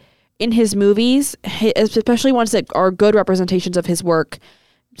that in his movies, especially ones that are good representations of his work,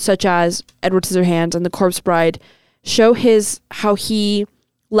 such as Edward Scissorhands and The Corpse Bride, show how he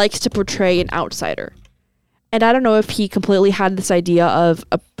likes to portray an outsider. And I don't know if he completely had this idea of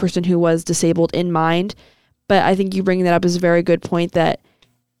a person who was disabled in mind, but I think you bringing that up is a very good point, that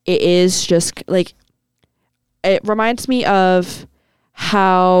it is just like, it reminds me of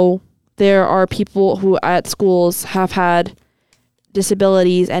how there are people who at schools have had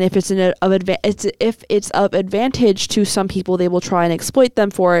disabilities, and if it's of advantage to some people, they will try and exploit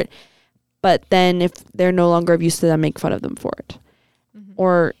them for it, but then if they're no longer of use to them, make fun of them for it. Mm-hmm.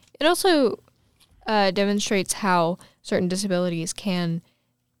 Or it also demonstrates how certain disabilities can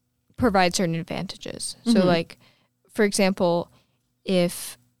provide certain advantages. Mm-hmm. So, like, for example,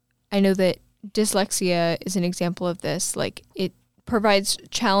 if I know that dyslexia is an example of this, like, it provides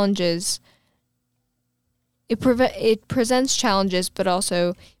challenges. It presents challenges, but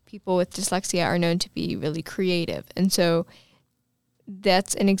also people with dyslexia are known to be really creative. And so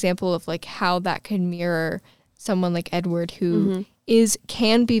that's an example of like how that can mirror someone like Edward, who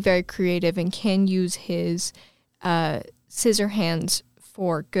can be very creative and can use his scissor hands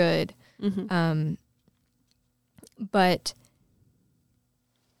for good. Mm-hmm. But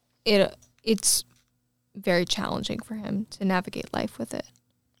it's very challenging for him to navigate life with it.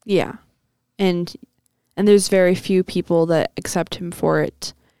 Yeah. And there's very few people that accept him for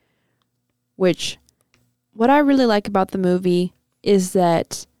it, which what I really like about the movie is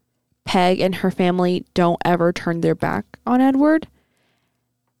that Peg and her family don't ever turn their back on Edward.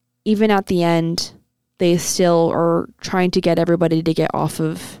 Even at the end, they still are trying to get everybody to get off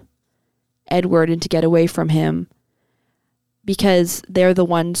of Edward and to get away from him, because they're the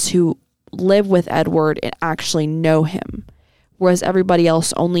ones who live with Edward and actually know him, whereas everybody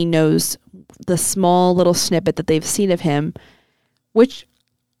else only knows the small little snippet that they've seen of him. My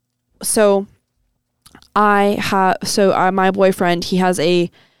boyfriend, he has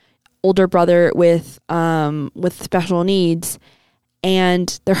a older brother with special needs,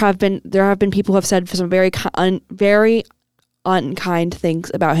 and there have been people who have said some very unkind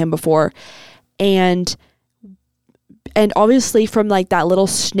things about him before, and obviously from like that little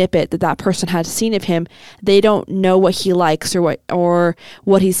snippet that person had seen of him, they don't know what he likes or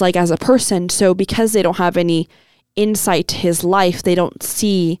what he's like as a person. So because they don't have any insight to his life, they don't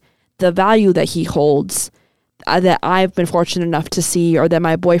see the value that he holds, that I've been fortunate enough to see, or that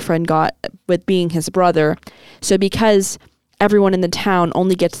my boyfriend got with being his brother. So because everyone in the town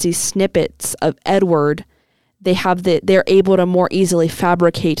only gets these snippets of Edward, they're able to more easily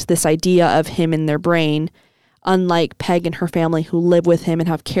fabricate this idea of him in their brain, unlike Peg and her family, who live with him and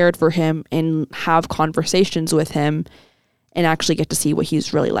have cared for him and have conversations with him and actually get to see what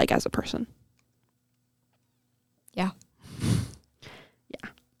he's really like as a person. Yeah. Yeah.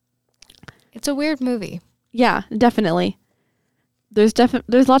 It's a weird movie. Yeah, definitely. There's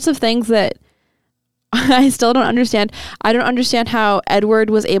lots of things that I still don't understand. I don't understand how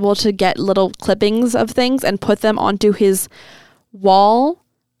Edward was able to get little clippings of things and put them onto his wall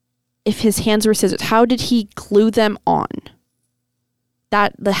if his hands were scissors. How did he glue them on?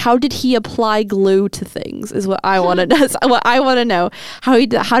 How did he apply glue to things is what I want to know. What I want to know.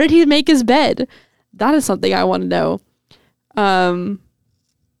 How did he make his bed? That is something I want to know.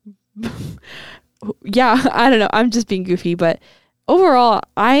 Yeah, I don't know. I'm just being goofy, but overall,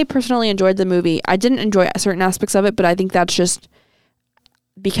 I personally enjoyed the movie. I didn't enjoy certain aspects of it, but I think that's just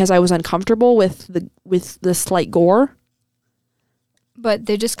because I was uncomfortable with the slight gore. But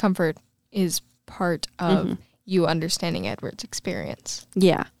the discomfort is part of you understanding Edward's experience.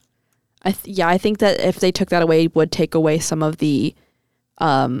 Yeah. I think that if they took that away, it would take away some of the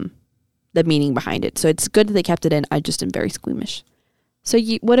meaning behind it. So it's good that they kept it in. I just am very squeamish. So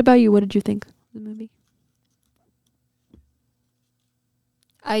what about you? What did you think of the movie?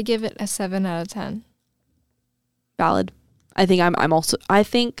 I give it a 7 out of 10. Valid. I think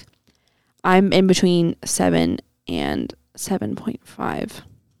I'm in between 7 and 7.5.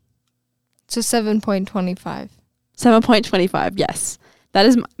 So 7.25. 7.25, yes. That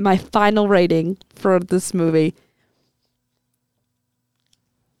is my final rating for this movie.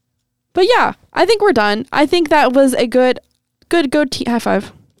 But yeah, I think we're done. I think that was a good high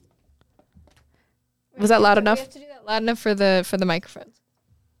five. Was that loud enough? We have to do that loud enough for the microphones.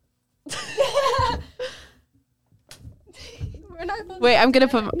 We're not close. Wait, I'm gonna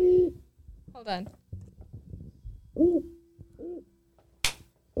put. Hold on.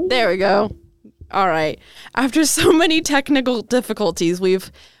 There we go. All right. After so many technical difficulties,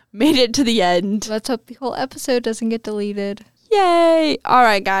 we've made it to the end. Let's hope the whole episode doesn't get deleted. Yay! All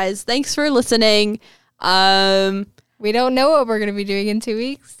right, guys. Thanks for listening. We don't know what we're going to be doing in 2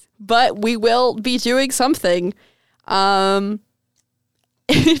 weeks. But we will be doing something. If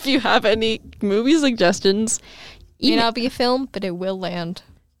you have any movie suggestions, May not be a film, but it will land.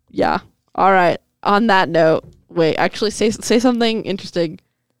 Yeah. All right. On that note, wait. Actually, say something interesting.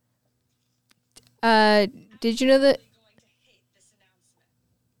 Did you know that?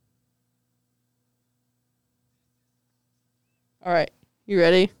 All right. You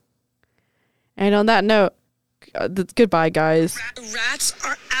ready? And on that note, goodbye, guys. Rats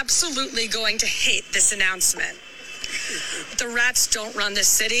are absolutely going to hate this announcement. The rats don't run this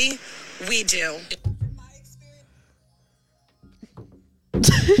city. We do.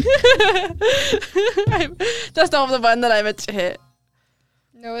 That's not the button that I meant to hit.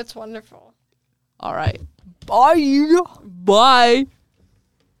 No, it's wonderful. All right. Bye. Bye.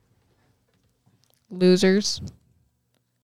 Losers.